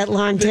apparently that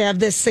long to have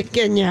this sink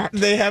in yet.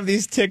 They have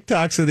these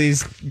TikToks of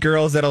these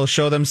girls that'll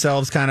show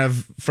themselves kind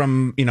of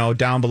from,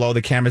 down below,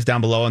 the camera's down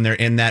below, and they're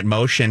in that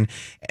motion,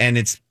 and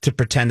it's to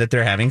pretend that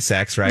they're having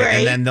sex, right?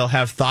 And then they'll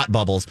have thought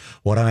bubbles.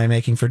 What am I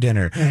making for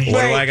dinner? What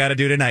do I got to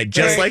do tonight?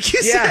 Just like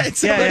you said.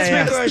 So what's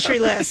my grocery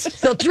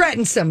list? They'll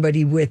threaten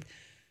somebody with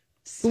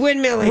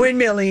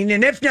windmilling.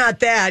 And if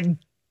not that,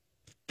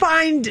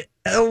 find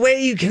a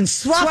way you can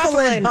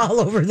swaffle all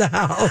over the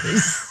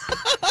house.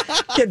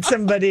 Get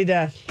somebody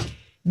to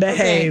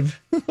behave.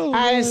 Okay.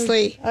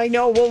 Honestly. I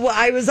know. Well,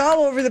 I was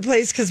all over the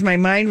place because my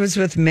mind was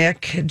with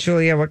Mick.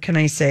 Julia, what can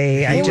I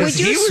say?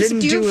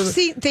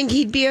 Think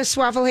he'd be a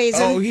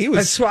swaffle-hazen? Oh, he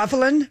was. A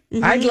swaffling?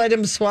 Mm-hmm. I'd let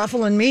him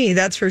swaffling me,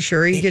 that's for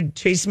sure. He could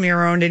chase me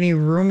around any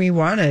room he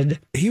wanted.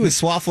 He was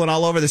swaffling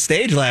all over the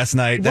stage last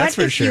night, that's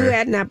for sure. What if you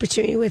had an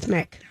opportunity with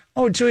Mick?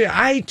 Oh, Julia,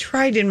 I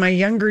tried in my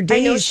younger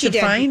days to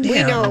find him.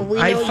 We know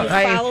you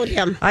followed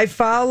him. I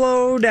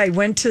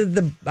went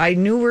to I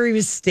knew where he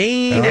was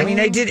staying. I mean,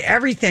 I did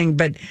everything,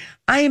 but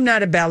I am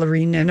not a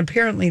ballerina, and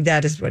apparently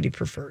that is what he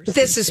prefers.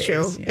 This is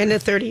true. Yeah. And a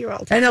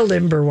 30-year-old. And a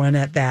limber one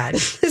at that.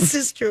 This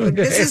is true.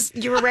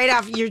 You were right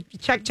off,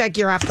 check,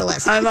 you're off the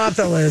list. I'm off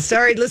the list.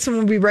 All right, listen,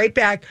 we'll be right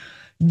back.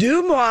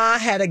 DeuxMoi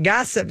had a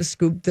gossip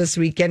scoop this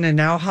weekend, and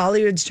now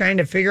Hollywood's trying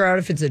to figure out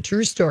if it's a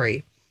true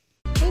story.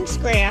 Thanks,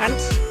 Grant.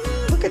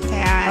 Look at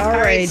that.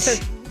 All right.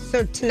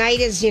 So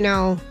tonight is,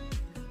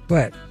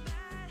 what?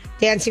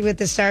 Dancing with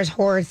the Stars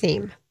horror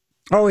theme.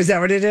 Oh, is that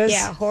what it is?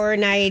 Yeah, horror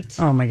night.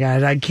 Oh, my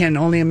God. I can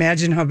only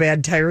imagine how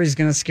bad Tyra's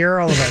going to scare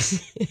all of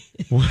us.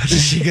 What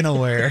is she going to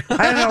wear?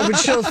 I don't know, but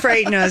she'll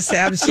frighten us.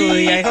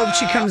 Absolutely. I hope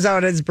she comes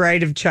out as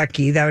Bride of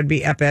Chucky. That would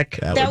be epic.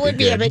 That would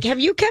be epic.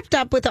 Have you kept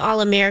up with the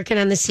All-American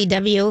on the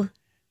CW?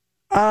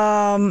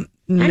 No.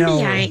 I'm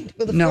behind.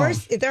 Well,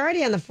 they're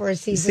already on the fourth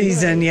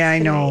season. Yeah, I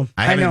know.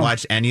 I haven't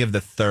watched any of the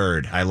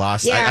third. I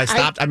lost. Yeah, I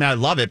stopped. I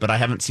love it, but I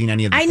haven't seen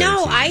any of the third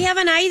season. I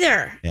haven't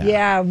either.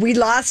 Yeah, we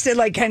lost it,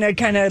 like kind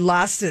of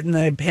lost it in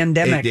the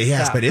pandemic.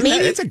 Yes, but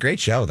it's a great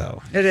show,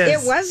 though. It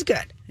is. It was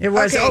good. It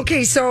was.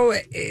 Okay, so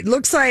it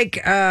looks like,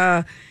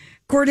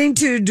 according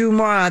to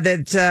DeuxMoi,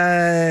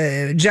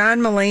 that John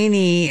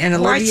Mulaney and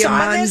Olivia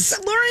Munn's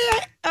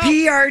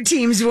PR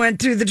teams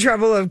went through the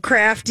trouble of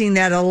crafting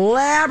that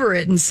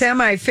elaborate and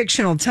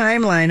semi-fictional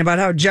timeline about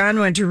how John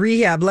went to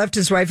rehab, left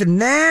his wife, and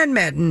then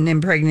met and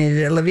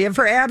impregnated Olivia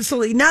for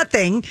absolutely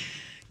nothing.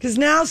 Because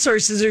now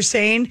sources are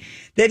saying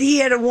that he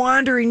had a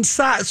wandering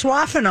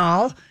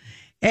swaffinol,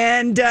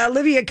 and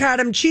Olivia caught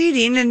him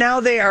cheating, and now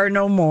they are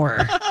no more.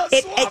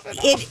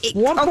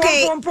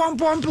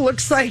 Womp,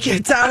 looks like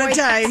it's out of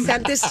time.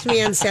 Sent this to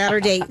me on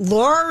Saturday.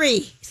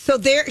 Lori. So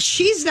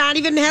she's not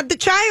even had the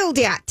child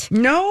yet.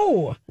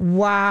 No.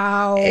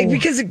 Wow.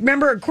 Because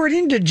remember,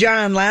 according to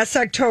John, last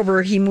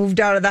October, he moved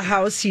out of the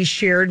house he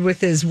shared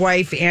with his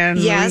wife,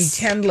 Anne-Marie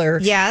Tendler.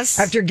 Yes.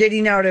 After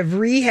getting out of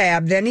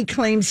rehab. Then he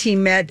claims he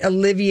met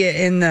Olivia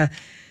in the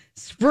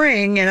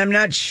spring, and I'm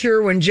not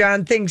sure when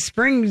John thinks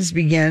spring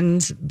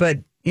begins, but,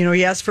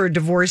 he asked for a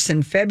divorce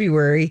in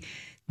February,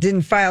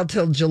 didn't file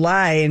till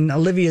July, and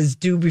Olivia's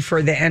due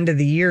before the end of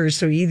the year,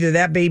 so either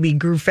that baby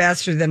grew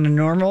faster than a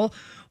normal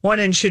one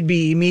and should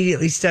be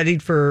immediately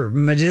studied for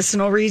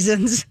medicinal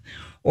reasons,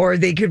 or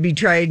they could be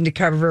trying to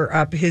cover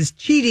up his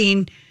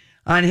cheating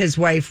on his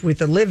wife with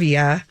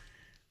Olivia.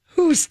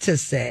 who's to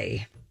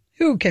say?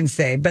 Who can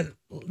say? But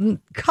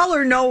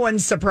color no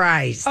one's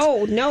surprised.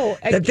 Oh, no.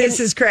 That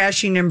this is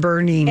crashing and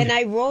burning. And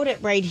I wrote it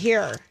right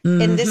here.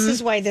 Mm-hmm. And this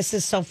is why this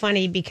is so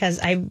funny, because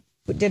I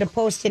did a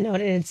Post-it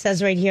note and it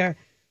says right here,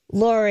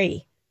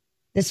 Lori,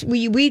 this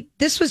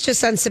was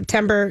just on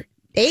September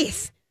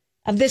 8th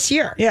of this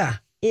year. Yeah.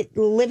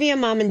 Olivia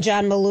Mum and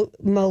John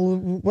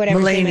whatever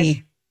his name is,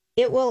 Mulaney.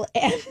 it will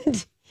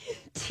end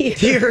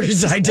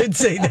Tears. I did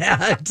say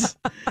that.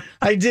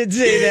 I did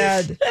say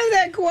that. And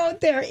that quote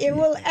there, it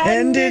will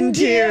end in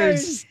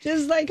tears.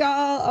 Just like,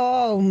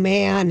 oh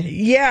man.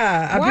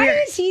 Yeah. Why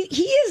is he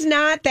is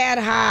not that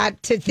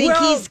hot to think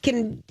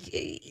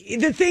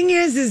the thing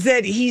is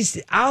that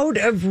he's out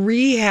of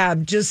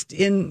rehab just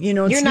in,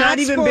 it's not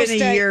even been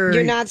a year.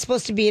 You're not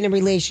supposed to be in a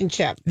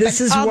relationship.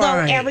 Although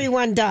why.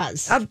 Everyone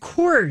does. Of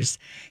course.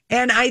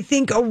 And I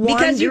think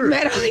because you've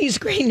met all these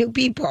great new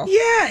people.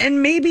 Yeah,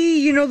 and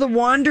maybe, the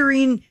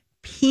wandering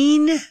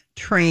peen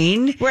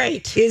train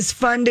is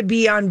fun to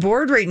be on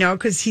board right now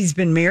because he's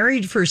been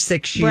married for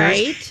 6 years.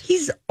 Right.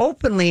 He's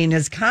openly in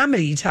his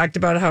comedy talked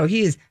about how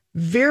he is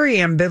very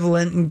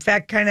ambivalent. In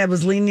fact, kind of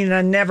was leaning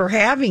on never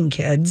having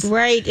kids.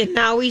 Right, and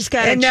now he's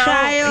got a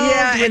child.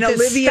 Yeah, and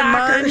Olivia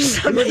Munn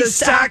with a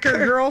stalker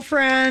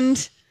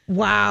girlfriend.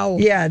 Wow.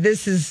 Yeah,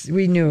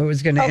 we knew it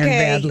was going to end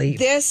badly.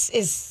 This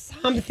is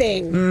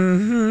something.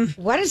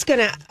 Mm-hmm. What is going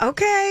to,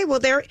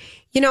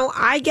 well,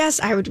 I guess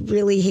I would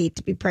really hate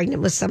to be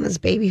pregnant with someone's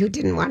baby who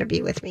didn't want to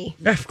be with me.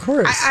 Of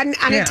course. On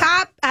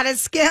a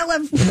scale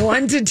of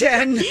 1 to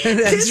 10,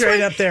 that's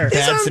right up there.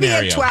 This Bad one would be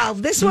scenario. a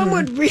 12. This one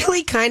would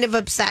really kind of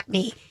upset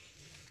me.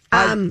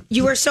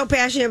 You were so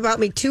passionate about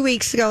me 2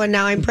 weeks ago, and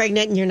now I'm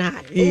pregnant, and you're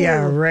not. Ooh.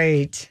 Yeah,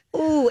 right.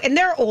 Ooh, and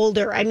they're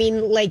older. I mean,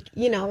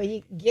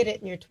 you get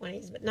it in your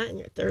 20s, but not in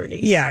your 30s.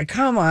 Yeah,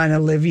 come on,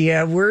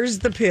 Olivia. Where's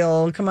the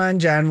pill? Come on,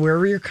 John. Where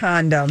were your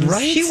condoms?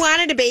 Right? She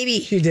wanted a baby.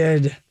 She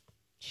did.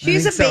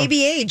 She's a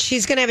baby age.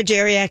 She's going to have a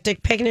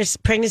geriatric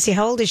pregnancy.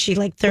 How old is she?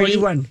 Like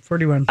 30?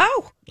 41.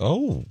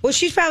 Oh. Well,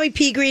 she's probably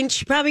pea green.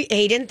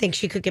 He didn't think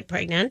she could get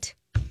pregnant.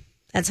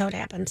 That's how it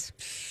happens.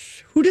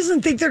 Who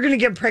doesn't think they're going to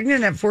get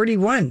pregnant at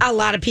 41? A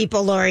lot of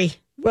people, Lori.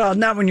 Well,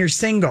 not when you're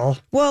single.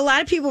 Well, a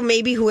lot of people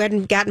maybe who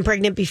hadn't gotten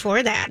pregnant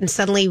before that, and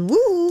suddenly,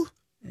 woo.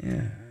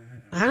 Yeah.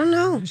 I don't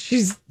know.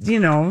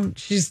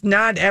 She's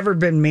not ever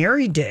been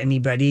married to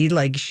anybody.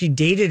 Like, she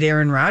dated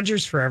Aaron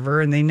Rodgers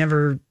forever, and they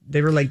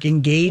were like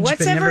engaged. What's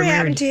but ever never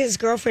happened married. to his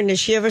girlfriend?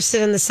 Does she ever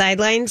sit on the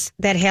sidelines?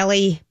 That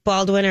Haley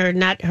Baldwin, or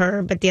not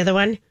her, but the other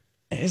one?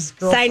 His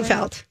girlfriend?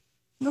 Seinfeld.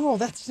 No,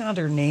 that's not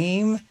her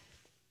name.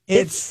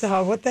 It's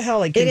what the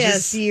hell? I can It just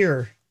is. see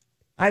her.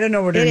 I don't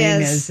know what her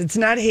name is. It's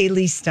not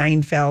Haley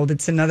Steinfeld.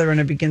 It's another one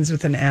that begins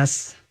with an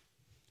S.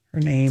 Her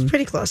name.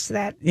 Pretty close to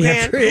that.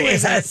 Yeah, Grant, who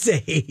is that?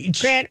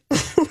 S-H. Grant,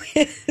 who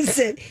is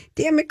it?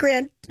 Damn it,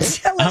 Grant.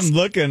 Tell us.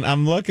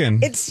 I'm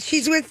looking.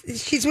 She's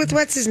with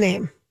what's his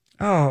name?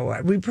 Oh,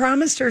 we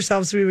promised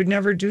ourselves we would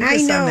never do this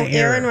I know, on the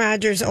air. Aaron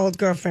Rodgers' old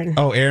girlfriend.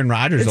 Oh, Aaron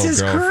Rodgers' It's old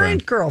his girlfriend.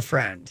 current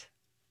girlfriend.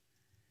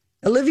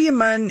 Olivia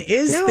Munn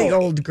is the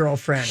old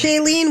girlfriend.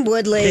 Shailene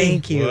Woodley.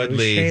 Thank you.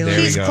 Woodley. Shailene. There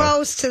we She's go.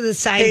 close to the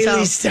Haley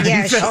Seinfeld.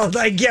 Yeah, Steinfeld.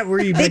 I get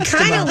where you they mixed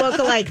them kind of up. look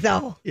alike,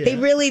 though. They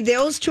really,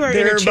 those two are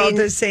They're about interchangeable.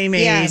 the same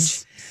age.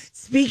 Yes.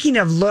 Speaking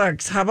of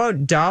looks, how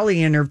about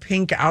Dolly in her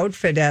pink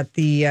outfit at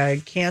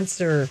the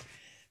cancer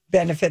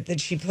benefit that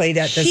she played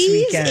at this She's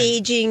weekend?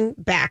 aging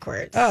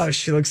backwards. Oh,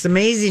 she looks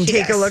amazing. She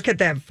Take a does. look at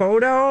that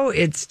photo.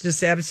 It's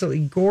just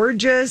absolutely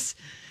gorgeous.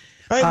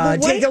 Well,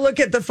 Take a look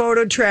at the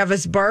photo.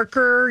 Travis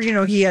Barker,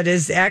 he had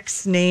his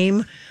ex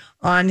name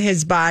on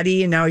his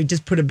body, and now he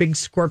just put a big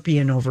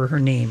scorpion over her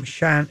name,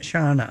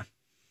 Shauna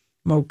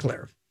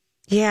Mokler.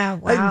 Yeah,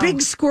 wow. A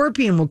big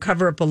scorpion will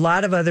cover up a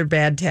lot of other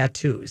bad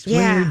tattoos when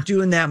you're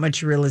doing that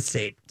much real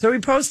estate. So we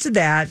posted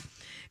that.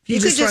 If You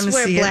could just wanna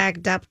wear see black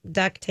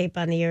duct tape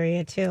on the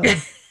area, too.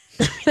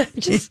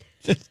 Just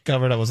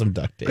covered up with some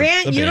duct tape.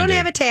 Grant, It's a you don't Band-Aid.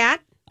 have a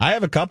tat? I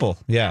have a couple.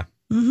 Yeah.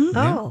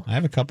 Oh. I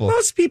have a couple.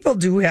 Most people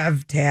do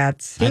have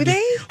tats. Do they?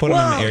 Put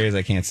them in the areas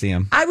I can't see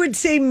them. I would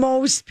say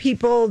most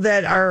people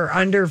that are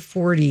under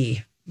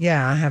 40,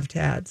 have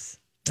tats.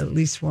 At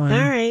least one. All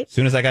right. As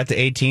soon as I got to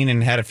 18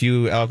 and had a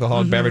few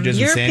alcoholic beverages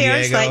Your in San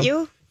parents Diego. let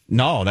you?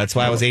 No, that's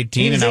why I was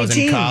 18 He was and I was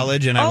 18. in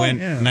college and I went,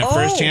 and that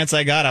first Oh. chance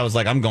I got, I was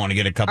like, I'm going to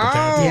get a couple Oh,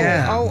 tattoos.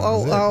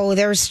 Yeah.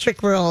 there were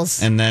strict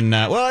rules. And then,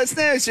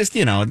 it's just,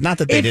 not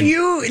that they If didn't.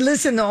 you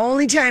listen, the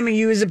only time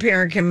you as a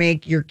parent can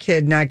make your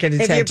kid not get a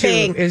If you're tattoo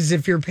paying. is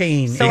if you're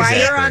paying. So If I-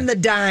 they're on the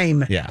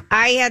dime. Yeah.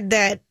 I had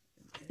that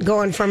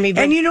going for me,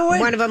 but And you know what?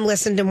 one of them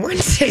listened to one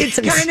It's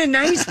sentence. kind of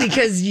nice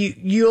because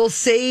you'll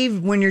save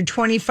when you're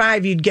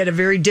 25. You'd get a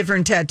very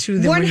different tattoo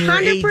than when you're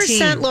 18.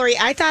 100%, Lori.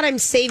 I thought I'm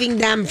saving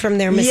them from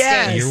their mistakes.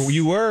 Yes.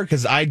 You were,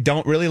 because I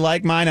don't really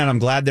like mine, and I'm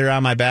glad they're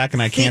on my back,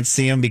 and I can't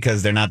see them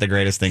because they're not the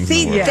greatest things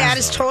See, in the world. that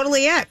is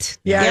totally it.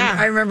 Yeah,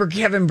 I remember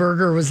Kevin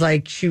Berger was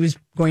like, she was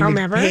going to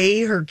Remember?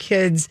 pay her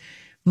kids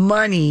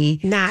money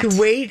Not. to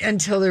wait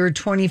until they were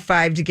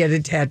 25 to get a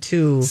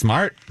tattoo.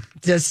 Smart.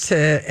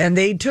 And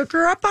they took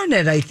her up on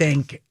it, I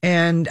think.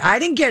 And I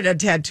didn't get a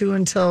tattoo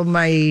until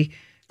my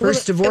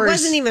first divorce. It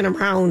wasn't even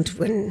around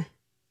when.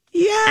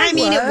 Yeah,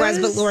 it was,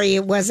 but Lori,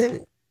 it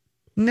wasn't.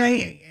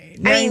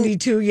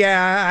 92,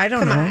 yeah, I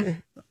don't know.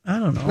 I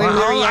don't know.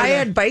 I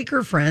had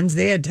biker friends.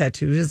 They had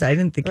tattoos. I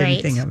didn't think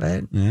anything of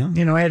it.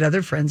 Yeah. I had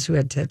other friends who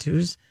had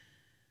tattoos.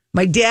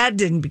 My dad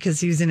didn't because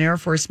he was an Air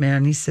Force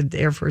man. He said the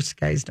Air Force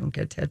guys don't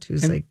get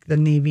tattoos like the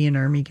Navy and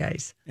Army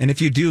guys. And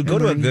if you do, go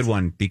to a good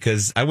one,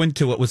 because I went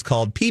to what was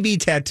called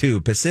PB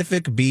Tattoo,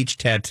 Pacific Beach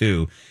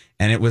Tattoo.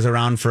 And it was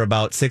around for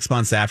about 6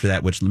 months after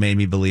that, which made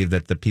me believe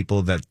that the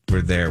people that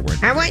were there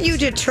weren't. I want you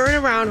to turn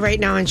around right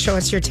now and show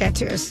us your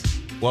tattoos.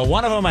 Well,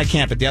 one of them I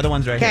can't, but the other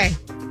one's right here.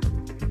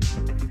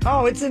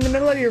 Oh, it's in the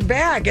middle of your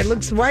bag. It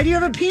looks. Why do you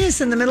have a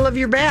penis in the middle of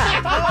your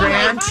bag,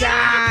 Grant? Oh,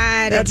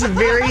 God. That's a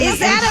very. Is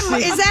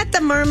that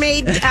the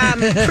mermaid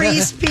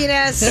priest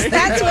penis?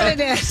 That's what it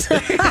is.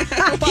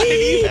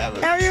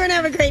 Everyone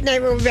have a great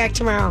night. We'll be back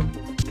tomorrow.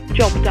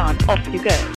 Job done. Off you go.